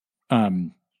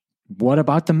 what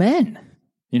about the men?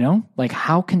 You know, like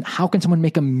how can someone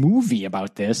make a movie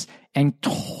about this and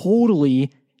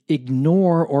totally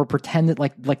ignore or pretend that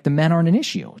like the men aren't an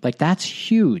issue? Like that's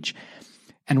huge.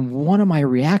 And one of my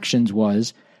reactions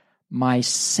was, my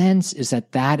sense is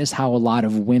that is how a lot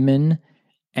of women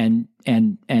and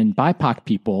BIPOC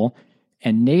people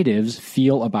and natives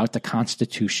feel about the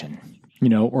Constitution, you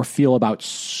know, or feel about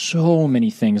so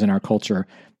many things in our culture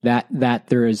that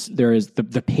there is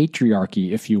the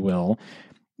patriarchy, if you will.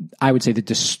 I would say the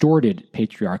distorted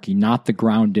patriarchy, not the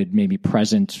grounded, maybe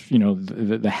present, you know,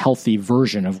 the healthy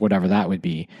version of whatever that would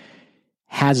be,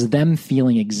 has them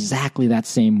feeling exactly that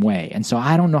same way. And so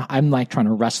I don't know, I'm like trying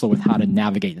to wrestle with how to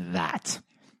navigate that.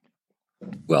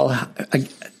 Well,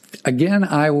 again,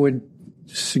 I would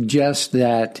suggest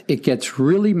that it gets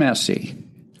really messy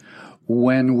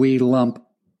when we lump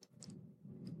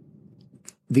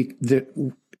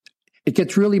it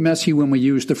gets really messy when we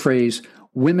use the phrase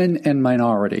women and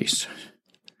minorities.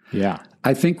 Yeah.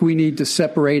 I think we need to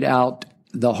separate out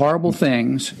the horrible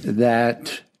things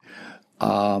that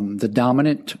the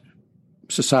dominant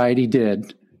society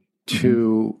did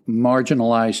to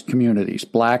marginalized communities,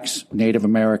 blacks, Native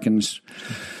Americans.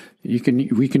 We can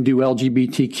do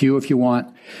LGBTQ if you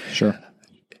want. Sure.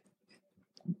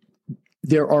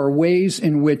 There are ways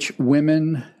in which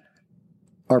women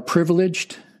are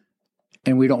privileged,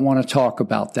 and we don't want to talk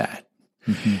about that.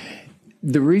 Mm-hmm.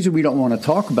 The reason we don't want to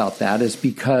talk about that is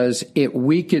because it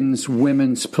weakens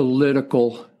women's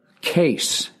political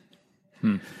case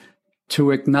to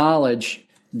acknowledge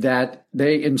that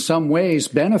they, in some ways,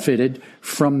 benefited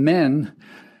from men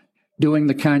doing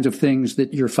the kinds of things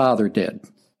that your father did,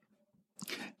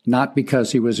 not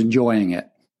because he was enjoying it.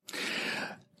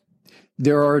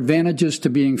 There are advantages to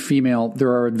being female.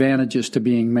 There are advantages to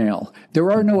being male.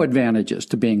 There are no advantages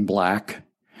to being black.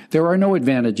 There are no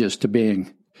advantages to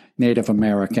being Native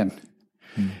American.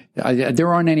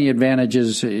 There aren't any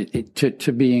advantages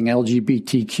to being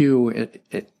LGBTQ.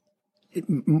 It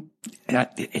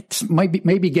might be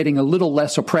maybe getting a little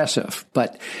less oppressive,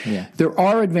 but there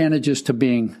are advantages to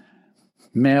being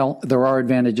male. There are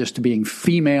advantages to being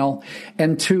female.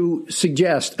 And to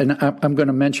suggest, and I'm going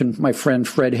to mention my friend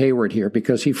Fred Hayward here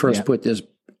because he first put this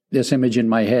image in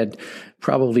my head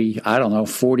probably,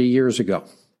 40 years ago.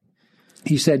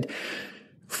 He said,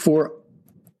 for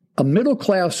a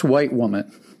middle-class white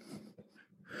woman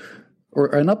or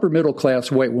an upper-middle-class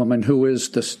white woman who is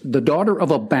the daughter of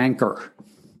a banker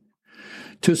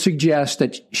to suggest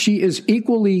that she is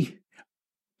equally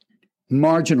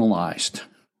marginalized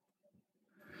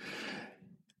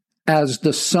as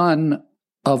the son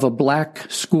of a black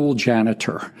school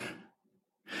janitor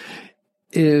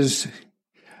is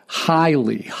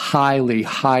highly, highly,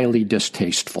 highly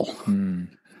distasteful.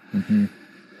 Mm-hmm.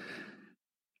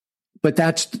 But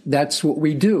that's what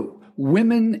we do.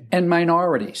 Women and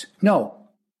minorities. No.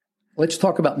 Let's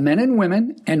talk about men and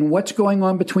women and what's going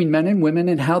on between men and women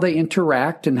and how they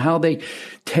interact and how they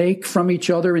take from each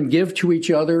other and give to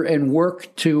each other and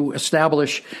work to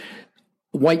establish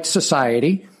white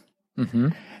society. Mm-hmm.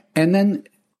 And then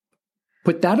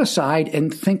put that aside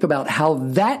and think about how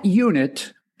that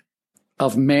unit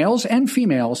of males and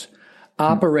females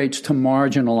operates to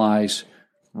marginalize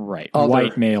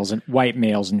white males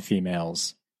and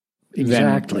females.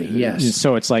 Exactly. Yes.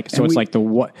 So it's like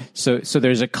so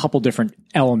there's a couple different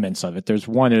elements of it. There's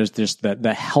just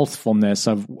the healthfulness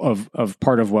of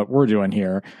part of what we're doing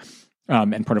here,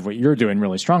 and part of what you're doing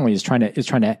really strongly is trying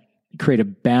to create a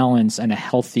balance and a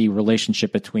healthy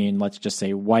relationship between, let's just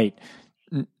say, white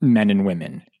men and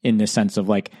women, in the sense of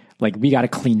like we got to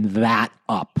clean that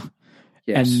up.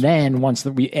 Yes. And then once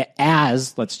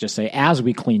as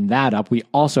we clean that up, we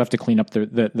also have to clean up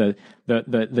the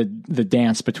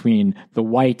dance between the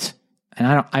white,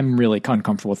 and I'm really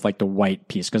uncomfortable with like the white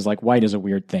piece because like white is a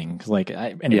weird thing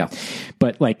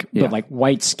but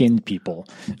white skinned people,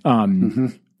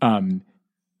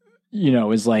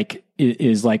 is like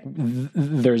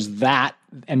there's that,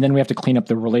 and then we have to clean up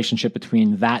the relationship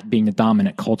between that being the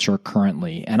dominant culture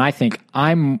currently, and I think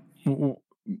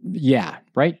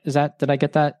right? Did I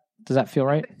get that? Does that feel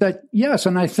right? Yes.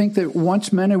 And I think that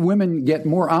once men and women get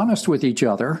more honest with each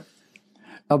other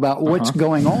about what's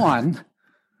going on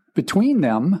between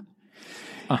them,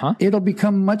 it'll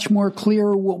become much more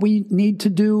clear what we need to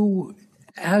do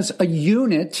as a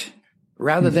unit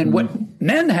rather than what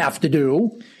men have to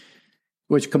do,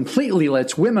 which completely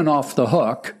lets women off the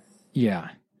hook. Yeah.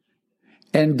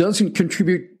 And doesn't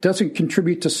contribute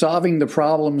to solving the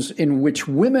problems in which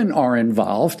women are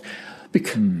involved.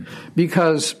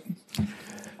 Because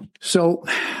so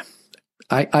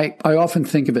I often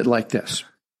think of it like this.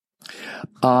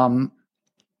 A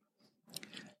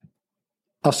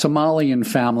Somalian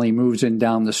family moves in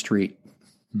down the street.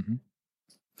 Mm-hmm.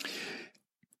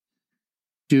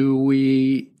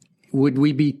 Would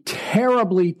we be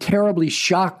terribly, terribly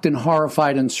shocked and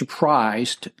horrified and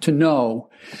surprised to know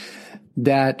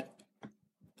that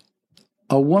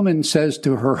a woman says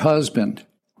to her husband,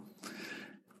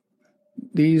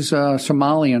 these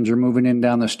Somalians are moving in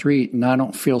down the street and I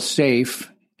don't feel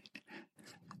safe.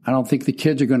 I don't think the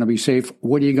kids are going to be safe.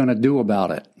 What are you going to do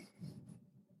about it?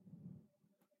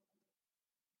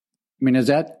 I mean, is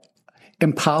that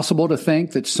impossible to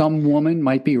think that some woman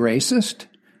might be racist?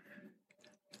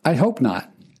 I hope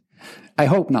not. I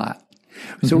hope not.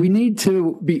 Mm-hmm. So we need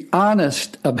to be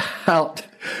honest about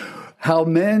how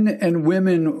men and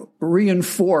women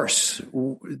reinforce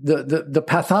the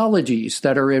pathologies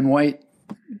that are in white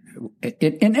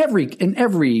in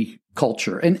every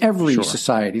culture, in every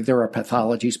society. There are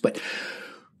pathologies, but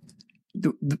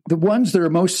the ones that are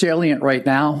most salient right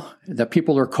now that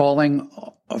people are calling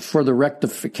for the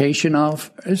rectification of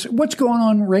is what's going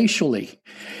on racially.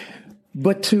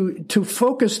 But to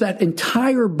focus that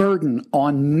entire burden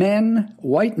on men,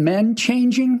 white men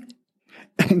changing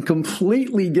and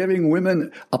completely giving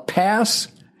women a pass,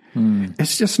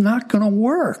 it's just not going to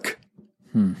work.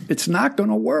 It's not going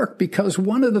to work because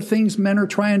one of the things men are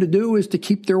trying to do is to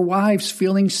keep their wives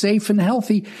feeling safe and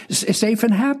healthy, safe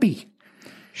and happy.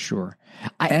 Sure.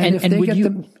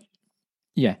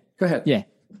 Yeah. Go ahead. Yeah.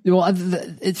 Well,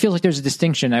 it feels like there's a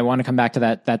distinction. I want to come back to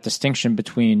that distinction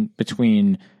between,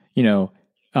 I don't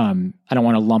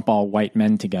want to lump all white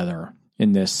men together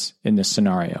in this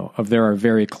scenario. There are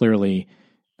very clearly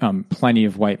plenty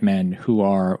of white men who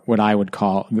are what I would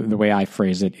call, the way I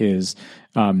phrase it is,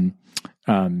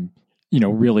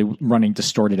 really running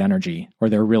distorted energy, or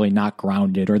they're really not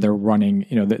grounded, or they're running,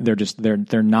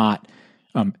 they're not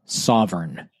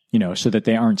sovereign, so that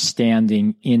they aren't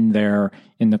standing in the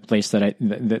place that I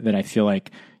feel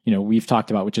like, we've talked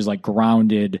about, which is like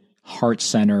grounded,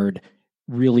 heart-centered,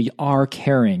 really are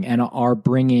caring and are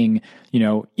bringing,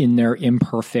 in their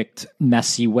imperfect,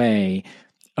 messy way,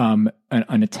 an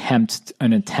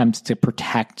attempt to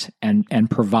protect and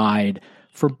provide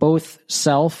for both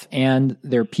self and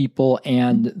their people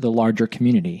and the larger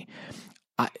community.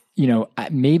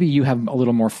 Maybe you have a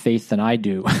little more faith than I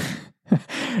do.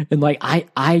 And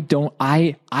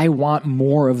I want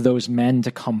more of those men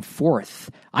to come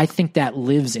forth. I think that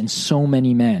lives in so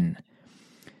many men.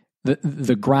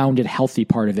 The grounded, healthy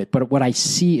part of it. But what I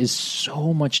see is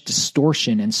so much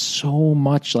distortion and so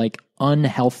much like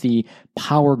unhealthy,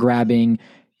 power grabbing,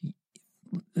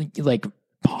 like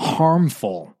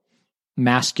harmful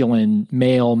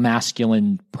male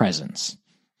masculine presence.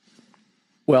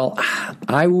 Well,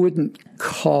 I wouldn't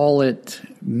call it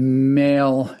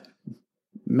male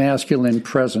masculine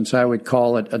presence. I would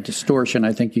call it a distortion.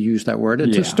 I think you used that word,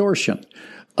 distortion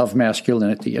of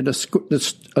masculinity, a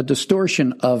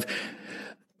distortion of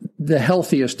the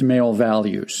healthiest male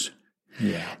values.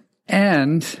 Yeah.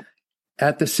 And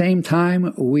at the same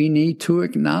time, we need to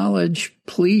acknowledge,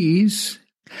 please,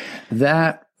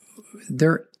 that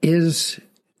there is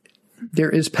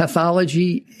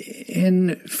pathology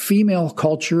in female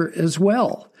culture as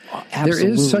well. Absolutely. There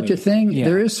is such a thing. Yeah.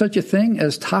 There is such a thing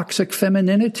as toxic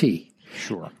femininity.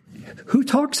 Sure. Who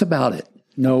talks about it?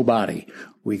 Nobody.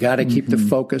 We got to keep the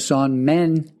focus on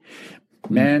men.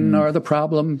 Men are the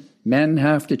problem. Men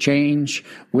have to change.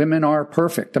 Women are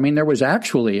perfect. I mean, there was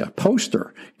actually a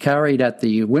poster carried at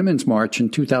the Women's March in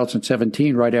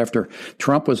 2017, right after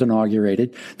Trump was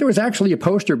inaugurated. There was actually a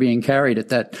poster being carried at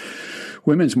that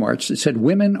Women's March that said,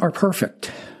 "Women are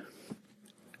perfect."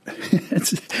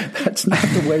 That's not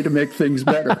the way to make things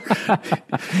better.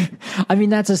 I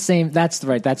mean, that same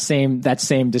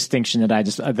distinction that I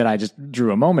just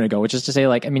drew a moment ago, which is to say,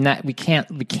 like, I mean, that we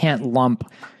can't lump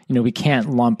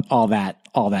all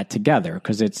that together,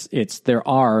 because there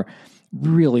are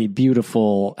really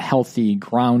beautiful, healthy,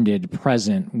 grounded,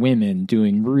 present women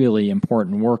doing really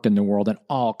important work in the world in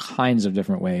all kinds of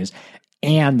different ways.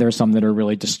 And there's some that are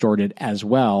really distorted as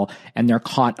well, and they're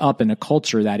caught up in a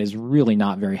culture that is really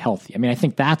not very healthy. I mean, I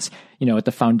think that's, at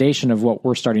the foundation of what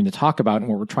we're starting to talk about and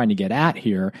what we're trying to get at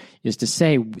here is to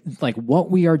say, like, what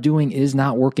we are doing is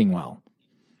not working well.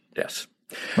 Yes.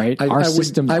 Right? Our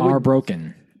systems are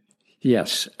broken.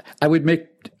 Yes. I would make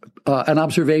an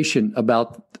observation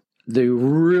about the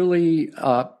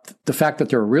fact that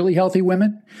there are really healthy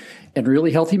women and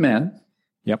really healthy men.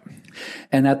 Yep.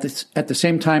 And at the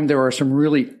same time, there are some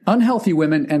really unhealthy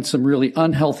women and some really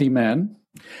unhealthy men.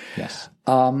 Yes.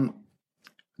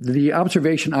 The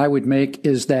observation I would make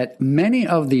is that many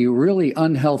of the really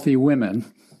unhealthy women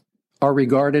are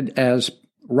regarded as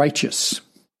righteous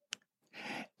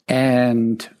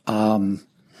and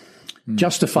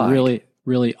justified.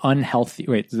 Really unhealthy.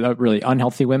 Wait, really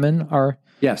unhealthy women are?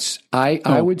 Yes.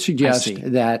 I would suggest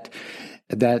that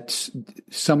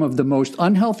some of the most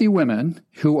unhealthy women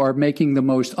who are making the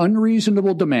most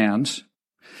unreasonable demands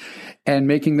and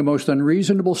making the most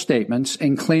unreasonable statements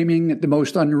and claiming the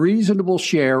most unreasonable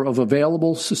share of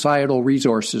available societal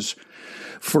resources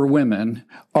for women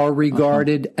are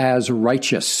regarded as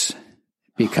righteous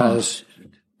because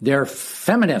they're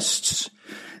feminists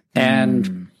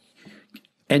and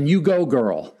you go,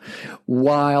 girl.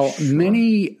 While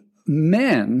many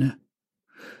men,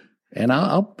 and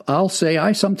I'll say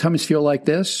I sometimes feel like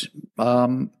this,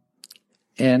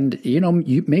 and,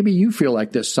 maybe you feel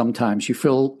like this sometimes. You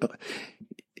feel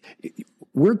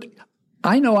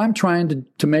I know I'm trying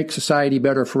to make society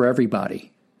better for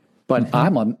everybody, but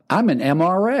I'm an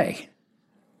MRA.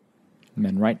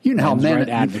 Men's right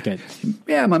advocate.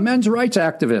 Yeah, I'm a men's rights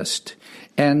activist.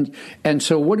 And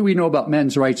so what do we know about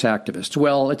men's rights activists?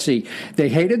 Well, let's see. They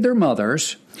hated their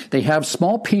mothers. They have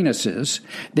small penises.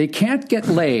 They can't get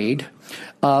laid.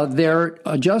 They're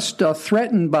just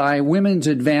threatened by women's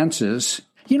advances.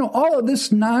 All of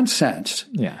this nonsense.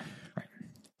 Yeah. Right.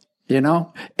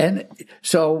 And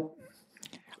so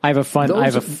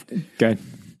good.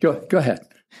 Go ahead.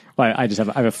 Well, I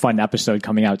have a fun episode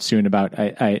coming out soon about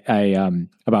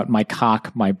about my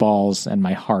cock, my balls, and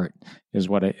my heart is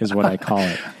what I call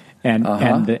it, and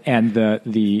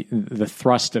the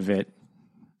thrust of it.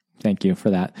 Thank you for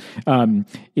that.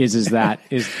 Is that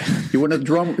you want a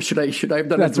drum? Should I have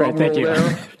done that's a drum right? Thank you.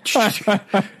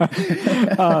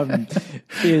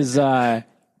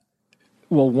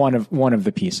 Well, one of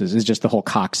the pieces is just the whole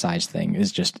cock size thing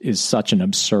is such an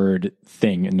absurd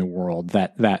thing in the world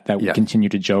that we continue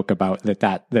to joke about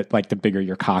that like the bigger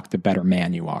your cock, the better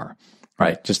man you are.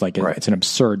 Right. Just like it's an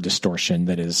absurd distortion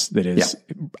that is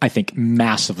I think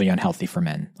massively unhealthy for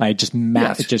men.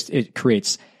 It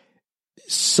creates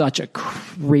such a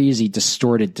crazy,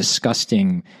 distorted,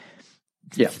 disgusting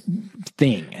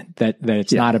thing that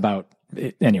it's not about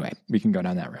it. Anyway, we can go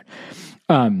down that road.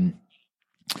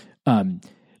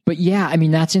 But yeah, I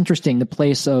mean, that's interesting. The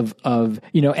place of and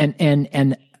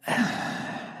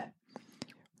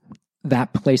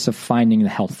that place of finding the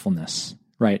healthfulness,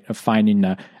 right? Of finding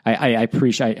I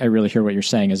appreciate, I really hear what you're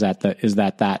saying is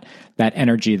that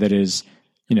energy that is,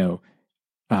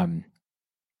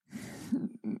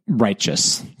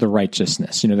 righteous, the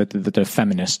righteousness, that the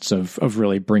feminists of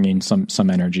really bringing some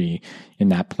energy in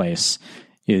that place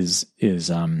is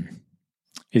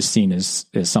seen as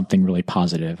something really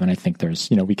positive. And I think there's,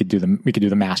 we could do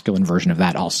the masculine version of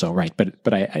that also. Right.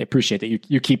 But I appreciate that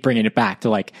you keep bringing it back to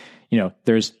like,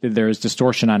 there's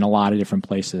distortion on a lot of different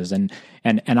places. And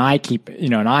I keep,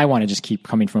 and I want to just keep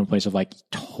coming from a place of like,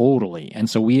 totally. And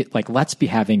so let's be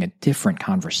having a different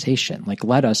conversation. Like,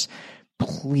 let us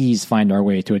please find our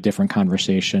way to a different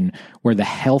conversation where the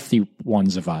healthy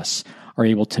ones of us are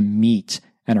able to meet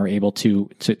and are able to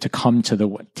come to the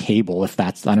table. If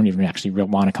that's, I don't even actually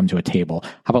want to come to a table.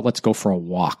 How about let's go for a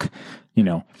walk,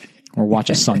 or watch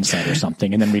a sunset or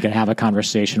something. And then we can have a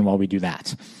conversation while we do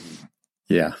that.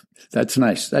 Yeah, that's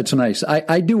nice. That's nice.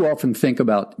 I do often think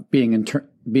about being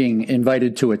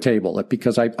invited to a table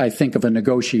because I think of a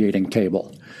negotiating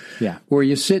table. Yeah. Where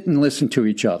you sit and listen to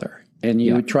each other. And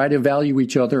you try to value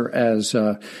each other as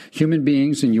human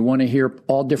beings, and you want to hear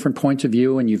all different points of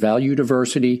view, and you value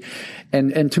diversity.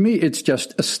 And to me, it's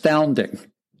just astounding.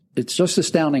 It's just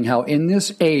astounding how in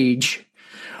this age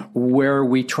where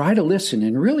we try to listen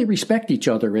and really respect each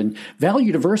other and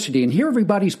value diversity and hear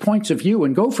everybody's points of view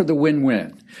and go for the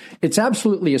win-win, it's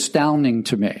absolutely astounding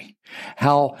to me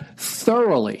how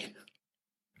thoroughly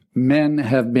men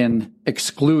have been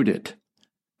excluded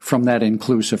from that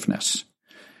inclusiveness.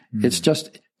 It's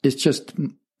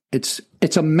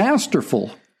a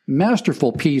masterful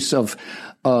piece of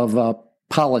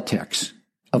politics,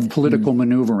 of political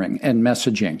maneuvering and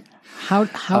messaging.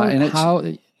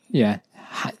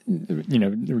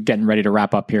 We're getting ready to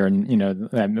wrap up here, and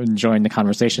I'm enjoying the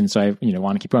conversation, so I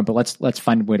want to keep going. But let's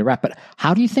find a way to wrap. But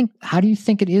how do you think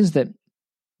it is that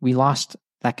we lost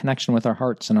that connection with our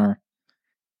hearts and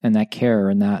that care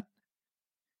and that?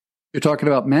 You're talking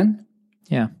about men?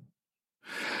 Yeah.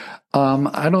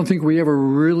 I don't think we ever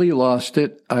really lost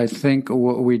it. I think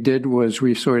what we did was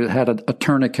we sort of had a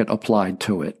tourniquet applied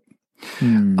to it.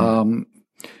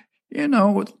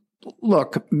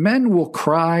 Look, men will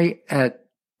cry at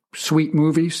sweet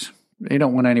movies. They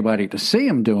don't want anybody to see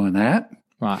them doing that.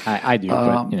 Well, I do,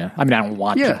 but I don't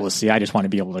want people to see. I just want to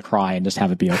be able to cry and just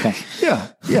have it be okay.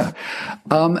 Yeah.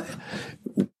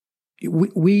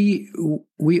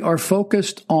 We are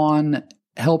focused on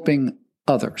helping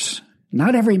others.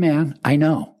 Not every man, I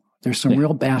know. There's some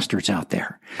real bastards out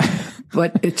there.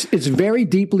 But it's very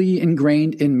deeply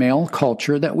ingrained in male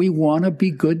culture that we want to be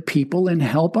good people and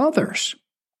help others.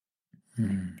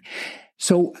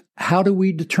 So how do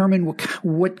we determine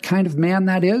what kind of man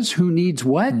that is? Who needs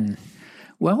what?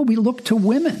 Well, we look to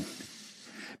women.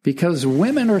 Because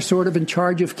women are sort of in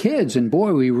charge of kids. And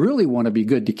boy, we really want to be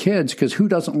good to kids, because who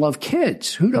doesn't love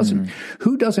kids? Who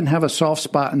doesn't have a soft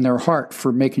spot in their heart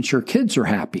for making sure kids are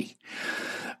happy?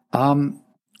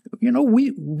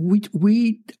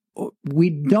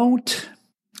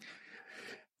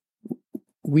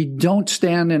 We don't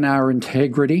stand in our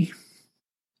integrity.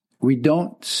 We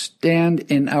don't stand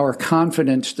in our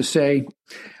confidence to say,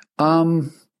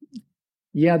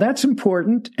 yeah, that's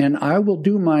important, and I will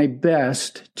do my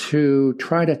best to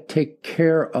try to take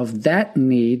care of that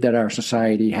need that our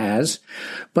society has.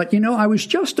 But, I was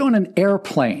just on an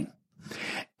airplane,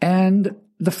 and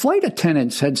the flight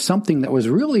attendant said something that was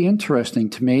really interesting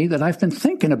to me that I've been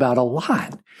thinking about a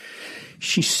lot.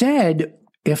 She said,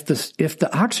 if the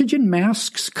oxygen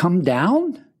masks come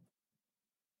down,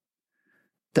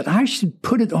 that I should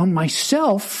put it on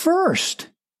myself first.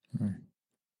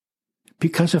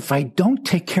 Because if I don't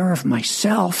take care of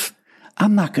myself,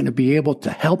 I'm not going to be able to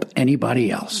help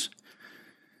anybody else.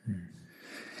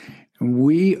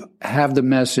 We have the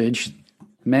message,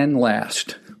 men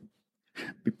last.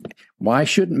 Why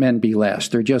shouldn't men be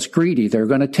last? They're just greedy. They're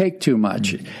going to take too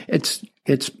much. It's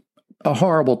a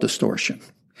horrible distortion.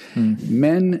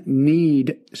 Men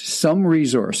need some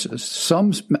resources,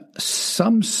 some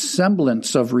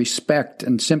semblance of respect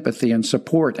and sympathy and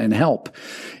support and help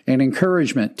and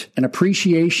encouragement and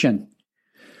appreciation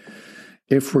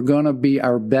if we're going to be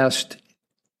our best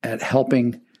at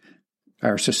helping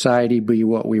our society be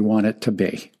what we want it to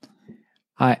be.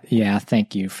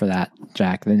 Thank you for that,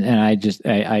 Jack. And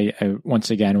I once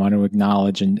again want to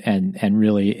acknowledge and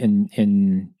really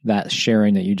in that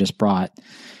sharing that you just brought,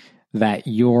 that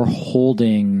your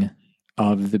holding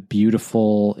of the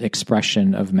beautiful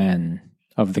expression of men,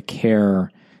 of the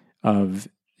care of,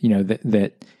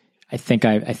 that I think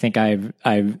I've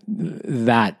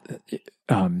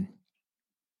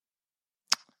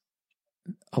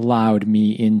allowed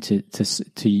me into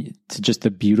to just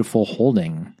the beautiful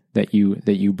holding that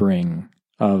you bring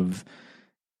of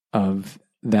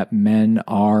that men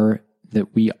are,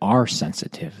 that we are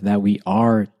sensitive, that we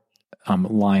are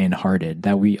lion-hearted,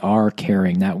 that we are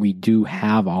caring, that we do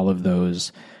have all of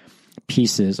those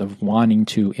pieces of wanting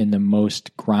to, in the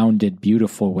most grounded,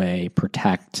 beautiful way,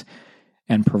 protect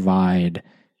and provide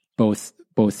both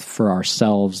for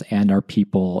ourselves and our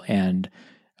people, and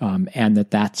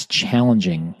that's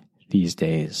challenging these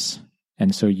days.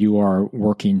 And so you are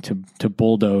working to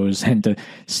bulldoze and to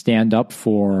stand up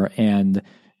for and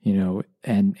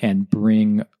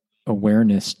bring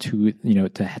awareness to,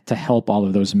 to help all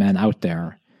of those men out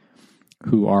there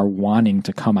who are wanting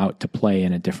to come out to play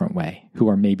in a different way, who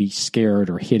are maybe scared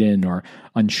or hidden or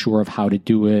unsure of how to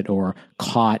do it, or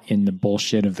caught in the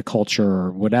bullshit of the culture,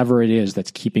 or whatever it is that's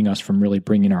keeping us from really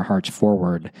bringing our hearts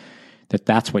forward,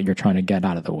 that's what you're trying to get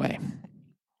out of the way.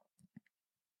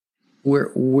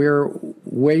 We're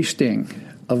wasting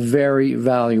a very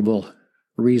valuable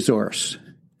resource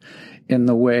in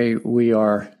the way we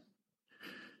are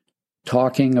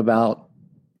talking about,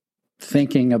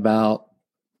 thinking about,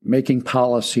 making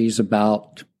policies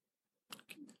about,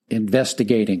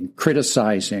 investigating,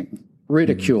 criticizing,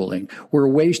 ridiculing. We're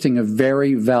wasting a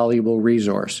very valuable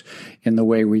resource in the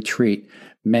way we treat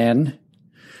men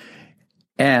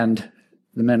and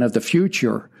the men of the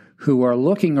future, who are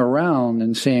looking around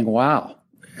and saying, wow,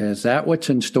 is that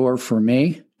what's in store for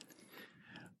me?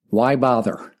 Why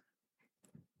bother?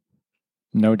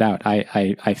 No doubt.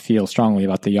 I feel strongly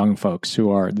about the young folks,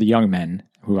 who are the young men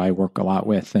who I work a lot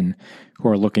with, and who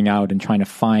are looking out and trying to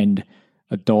find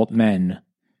adult men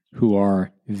who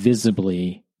are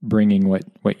visibly bringing what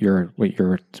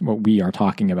we are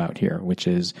talking about here, which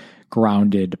is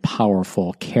grounded,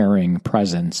 powerful, caring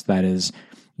presence that is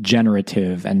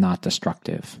generative and not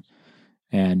destructive.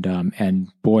 And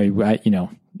boy,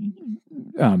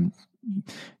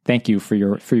 thank you for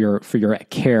your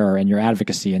care and your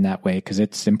advocacy in that way, because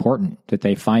it's important that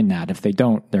they find that. If they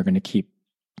don't, they're going to keep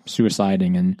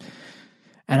suiciding. And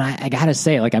I gotta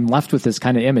say, like, I'm left with this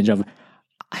kind of image of,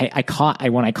 when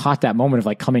I caught that moment of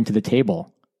like coming to the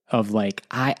table of like,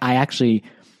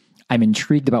 I'm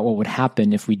intrigued about what would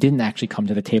happen if we didn't actually come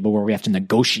to the table where we have to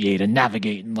negotiate and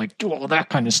navigate and like do all that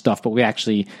kind of stuff, but we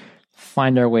actually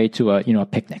find our way to a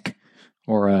picnic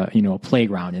or a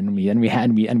playground, and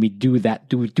we do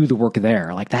the work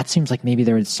there. Like, that seems like maybe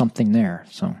there is something there.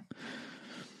 So,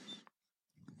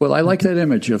 well, I like that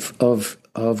image of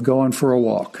going for a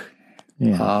walk.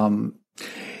 Yeah.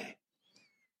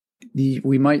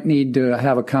 We might need to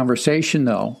have a conversation,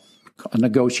 though, a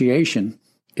negotiation.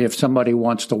 If somebody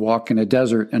wants to walk in a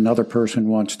desert, another person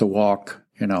wants to walk,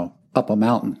 up a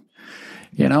mountain.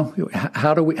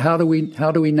 How do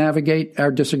we navigate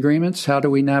our disagreements? How do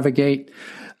we navigate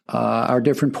our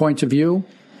different points of view?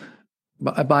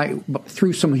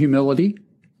 Through some humility,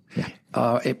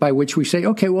 by which we say,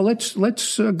 okay, well,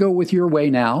 let's go with your way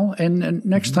now, and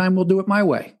next time we'll do it my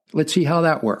way. Let's see how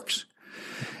that works.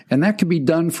 And that can be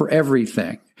done for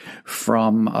everything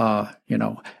from,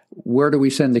 where do we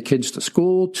send the kids to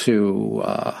school to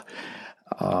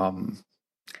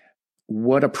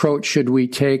what approach should we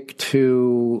take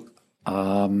to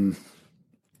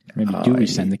maybe do we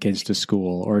send the kids to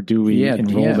school, or do we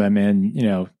enroll them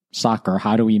in, soccer?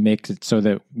 How do we make it so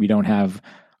that we don't have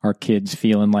our kids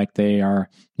feeling like they are,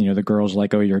 the girls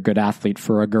like, oh, you're a good athlete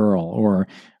for a girl, or,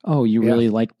 oh, you really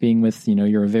like being with,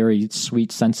 you're very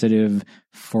sweet, sensitive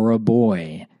for a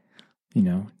boy.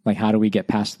 Like, how do we get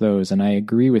past those? And I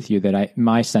agree with you that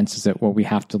my sense is that what we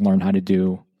have to learn how to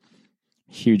do,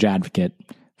 huge advocate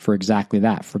for exactly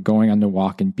that, for going on the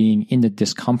walk and being in the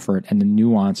discomfort and the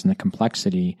nuance and the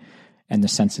complexity and the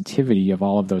sensitivity of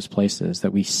all of those places,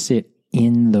 that we sit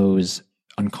in those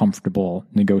uncomfortable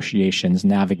negotiations,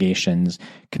 navigations,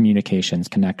 communications,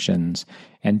 connections,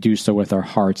 and do so with our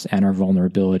hearts and our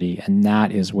vulnerability. And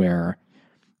that is where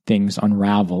things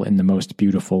unravel in the most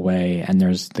beautiful way. And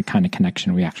there's the kind of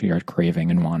connection we actually are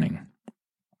craving and wanting.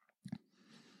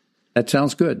 That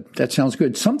sounds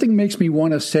good. Something makes me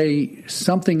want to say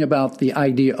something about the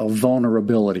idea of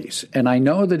vulnerabilities. And I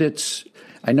know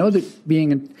that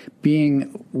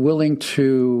being willing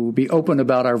to be open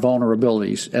about our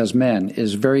vulnerabilities as men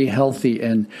is very healthy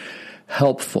and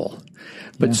helpful.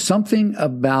 But something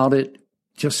about it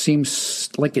just seems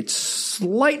like it's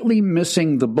slightly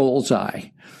missing the bullseye.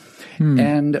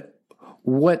 And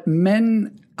what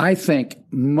men, I think,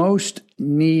 most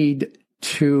need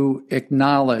to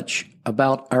acknowledge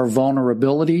about our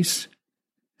vulnerabilities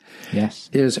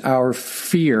is our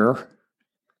fear.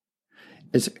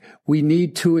 We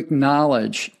need to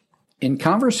acknowledge in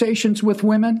conversations with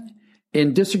women,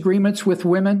 in disagreements with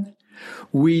women,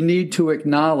 we need to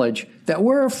acknowledge that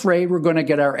we're afraid we're going to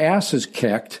get our asses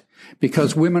kicked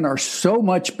because women are so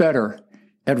much better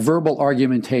at verbal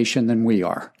argumentation than we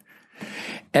are.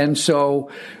 And so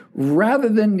rather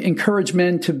than encourage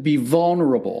men to be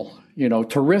vulnerable,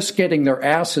 to risk getting their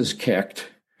asses kicked,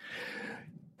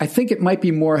 I think it might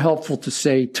be more helpful to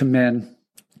say to men,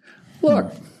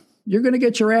 look, you're going to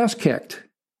get your ass kicked,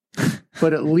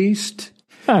 but at least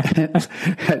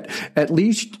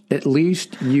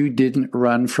you didn't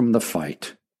run from the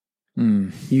fight.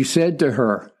 You said to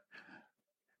her,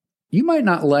 you might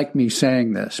not like me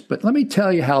saying this, but let me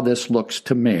tell you how this looks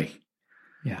to me.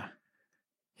 Yeah.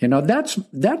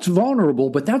 That's vulnerable,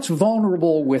 but that's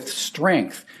vulnerable with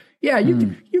strength. Yeah,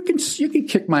 you can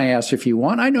kick my ass if you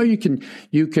want. I know you can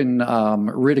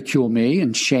ridicule me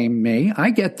and shame me.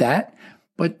 I get that,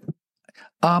 but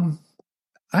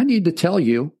I need to tell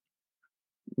you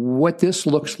what this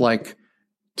looks like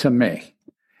to me.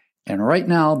 And right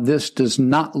now, this does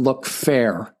not look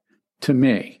fair to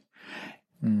me.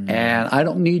 And I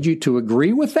don't need you to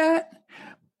agree with that,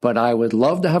 but I would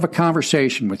love to have a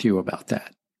conversation with you about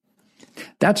that.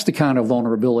 That's the kind of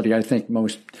vulnerability I think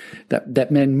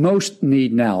that men most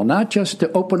need now, not just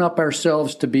to open up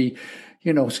ourselves to be,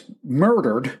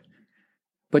 murdered,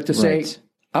 but to say,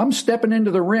 I'm stepping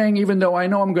into the ring even though I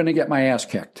know I'm going to get my ass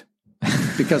kicked.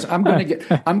 Because I'm going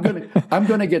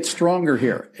to get stronger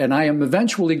here, and I am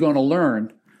eventually going to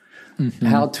learn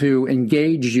how to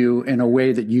engage you in a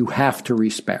way that you have to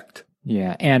respect.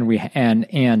 Yeah, and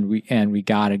we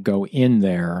got to go in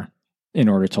there in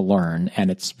order to learn, and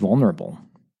it's vulnerable,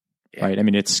 right? I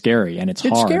mean, it's scary and it's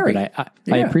hard. Scary. But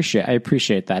I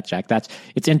appreciate that, Jack.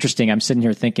 It's interesting. I'm sitting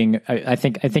here thinking. I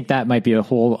think that might be a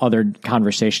whole other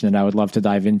conversation that I would love to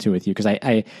dive into with you, because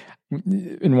I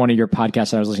in one of your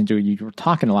podcasts I was listening to, you were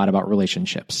talking a lot about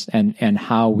relationships and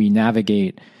how we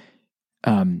navigate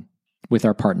with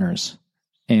our partners,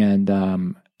 and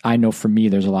I know for me,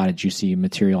 there's a lot of juicy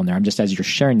material in there. I'm just, as you're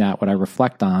sharing that, what I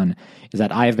reflect on is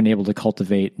that I have been able to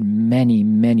cultivate many,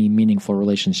 many meaningful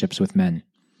relationships with men.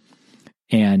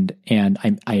 And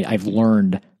I've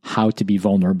learned how to be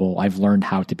vulnerable. I've learned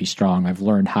how to be strong. I've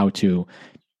learned how to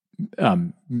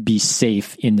be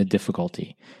safe in the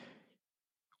difficulty.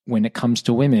 When it comes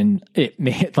to women, it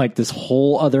made like this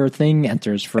whole other thing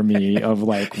enters for me of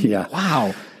like,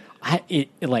 wow,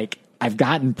 I've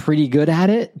gotten pretty good at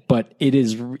it, but it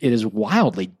is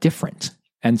wildly different.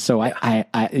 And so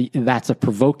I that's a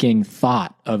provoking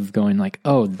thought of going like,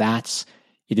 oh,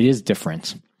 it is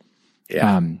different.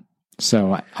 Yeah.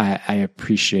 So I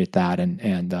appreciate that.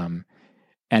 And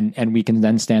we can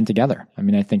then stand together. I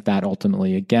mean, I think that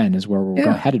ultimately, again, is where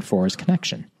we're headed for, is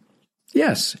connection.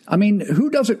 Yes. I mean, who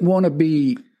doesn't want to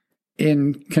be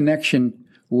in connection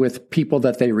with people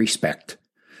that they respect?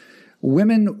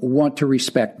 Women want to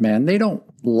respect men. They don't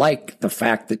like the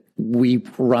fact that we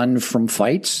run from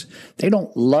fights. They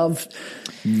don't love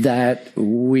that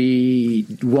we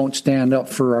won't stand up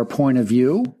for our point of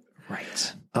view.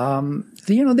 Right. I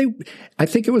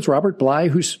think it was Robert Bly,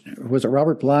 was it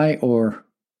Robert Bly or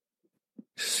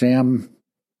Sam?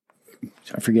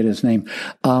 I forget his name.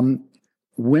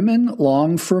 Women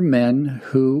long for men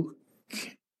who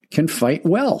can fight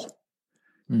well.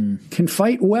 Can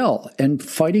fight well. And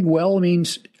fighting well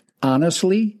means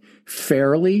honestly,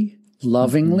 fairly,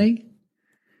 lovingly,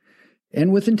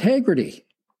 and with integrity.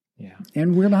 Yeah.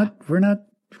 And we're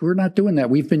not doing that.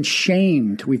 We've been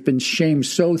shamed. We've been shamed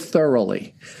so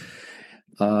thoroughly,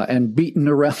 and beaten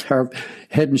around our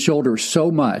head and shoulders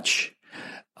so much,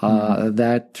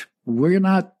 that we're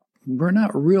not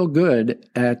real good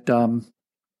at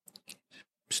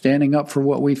standing up for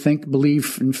what we think,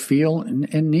 believe, and feel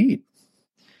and need.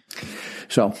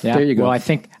 So there you go. Well,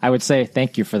 I would say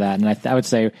thank you for that. And I would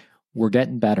say we're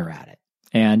getting better at it.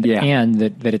 And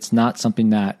that it's not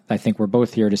something that I think we're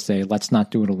both here to say, let's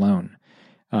not do it alone.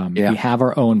 We have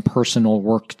our own personal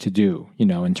work to do,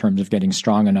 in terms of getting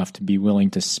strong enough to be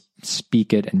willing to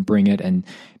speak it and bring it and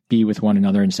be with one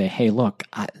another and say, hey, look,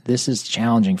 this is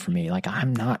challenging for me. Like,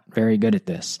 I'm not very good at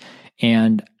this.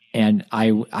 And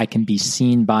I can be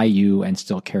seen by you and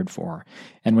still cared for.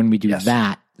 And when we do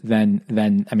that, then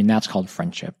I mean, that's called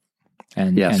friendship.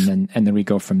 And then we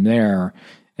go from there,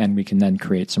 and we can then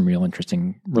create some real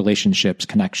interesting relationships,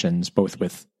 connections, both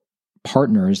with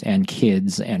partners and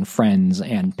kids and friends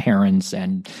and parents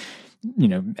and,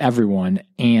 everyone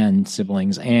and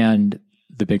siblings and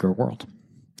the bigger world.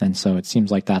 And so it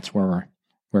seems like that's where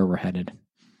we're headed.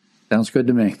 Sounds good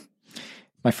to me.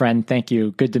 My friend, thank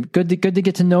you. Good to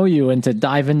get to know you and to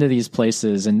dive into these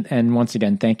places. And once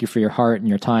again, thank you for your heart and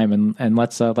your time. And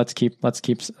let's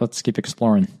keep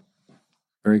exploring.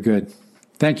 Very good.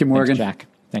 Thank you, Morgan.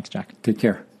 Thanks, Jack. Take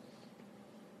care.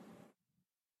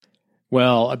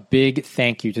 Well, a big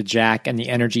thank you to Jack and the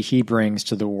energy he brings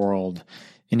to the world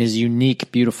in his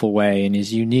unique, beautiful way, in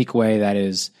his unique way that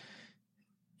is,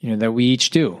 that we each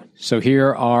do. So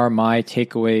here are my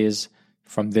takeaways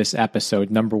from this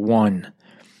episode. Number 1,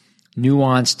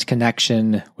 nuanced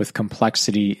connection with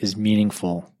complexity is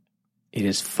meaningful. It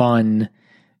is fun.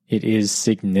 It is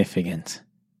significant.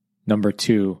 Number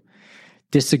 2,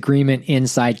 disagreement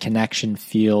inside connection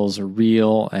feels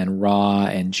real and raw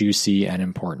and juicy and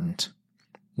important.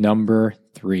 Number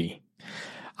 3,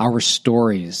 our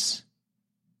stories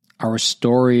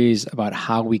about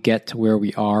how we get to where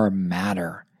we are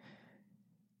matter.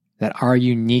 That our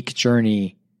unique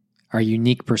journey, our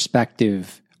unique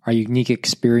perspective, our unique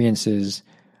experiences,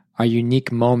 our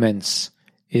unique moments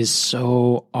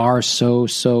are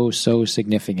so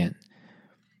significant.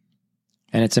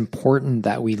 And it's important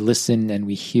that we listen and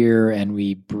we hear and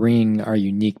we bring our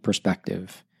unique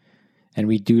perspective. And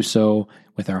we do so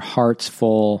with our hearts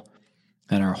full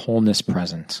and our wholeness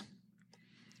present.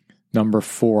 Number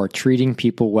 4, treating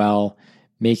people well,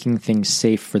 making things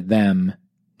safe for them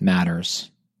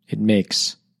matters. It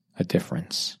makes a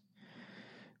difference.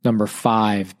 Number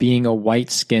 5, being a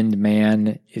white-skinned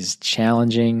man is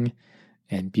challenging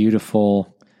and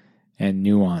beautiful and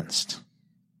nuanced.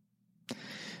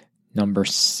 Number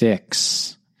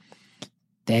 6,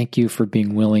 thank you for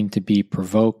being willing to be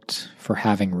provoked, for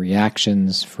having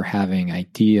reactions, for having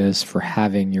ideas, for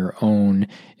having your own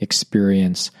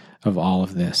experience of all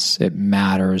of this. It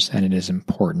matters and it is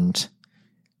important.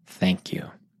 Thank you.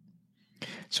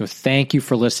 So thank you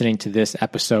for listening to this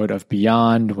episode of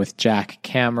Beyond with Jack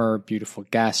Kammer, beautiful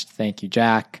guest. Thank you,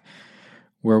 Jack,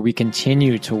 where we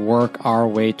continue to work our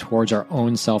way towards our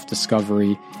own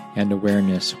self-discovery and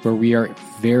awareness, where we are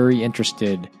very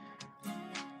interested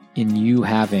in you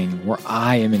having, where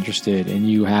I am interested in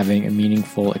you having a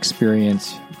meaningful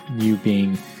experience, you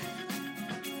being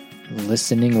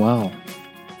listening well.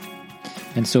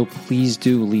 And so please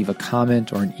do leave a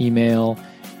comment or an email.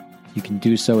 You can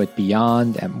do so at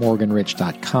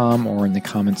beyond@morganrich.com or in the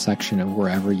comment section of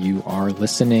wherever you are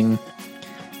listening.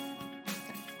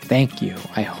 Thank you.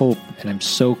 I hope, and I'm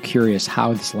so curious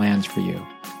how this lands for you,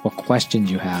 what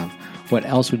questions you have, what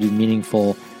else would be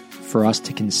meaningful for us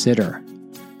to consider.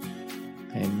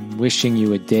 I'm wishing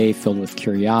you a day filled with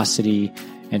curiosity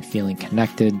and feeling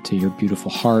connected to your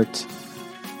beautiful heart.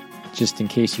 Just in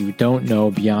case you don't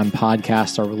know, Beyond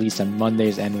podcasts are released on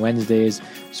Mondays and Wednesdays,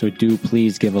 so do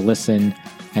please give a listen.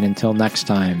 And until next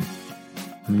time,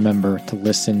 remember to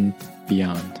listen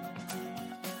beyond.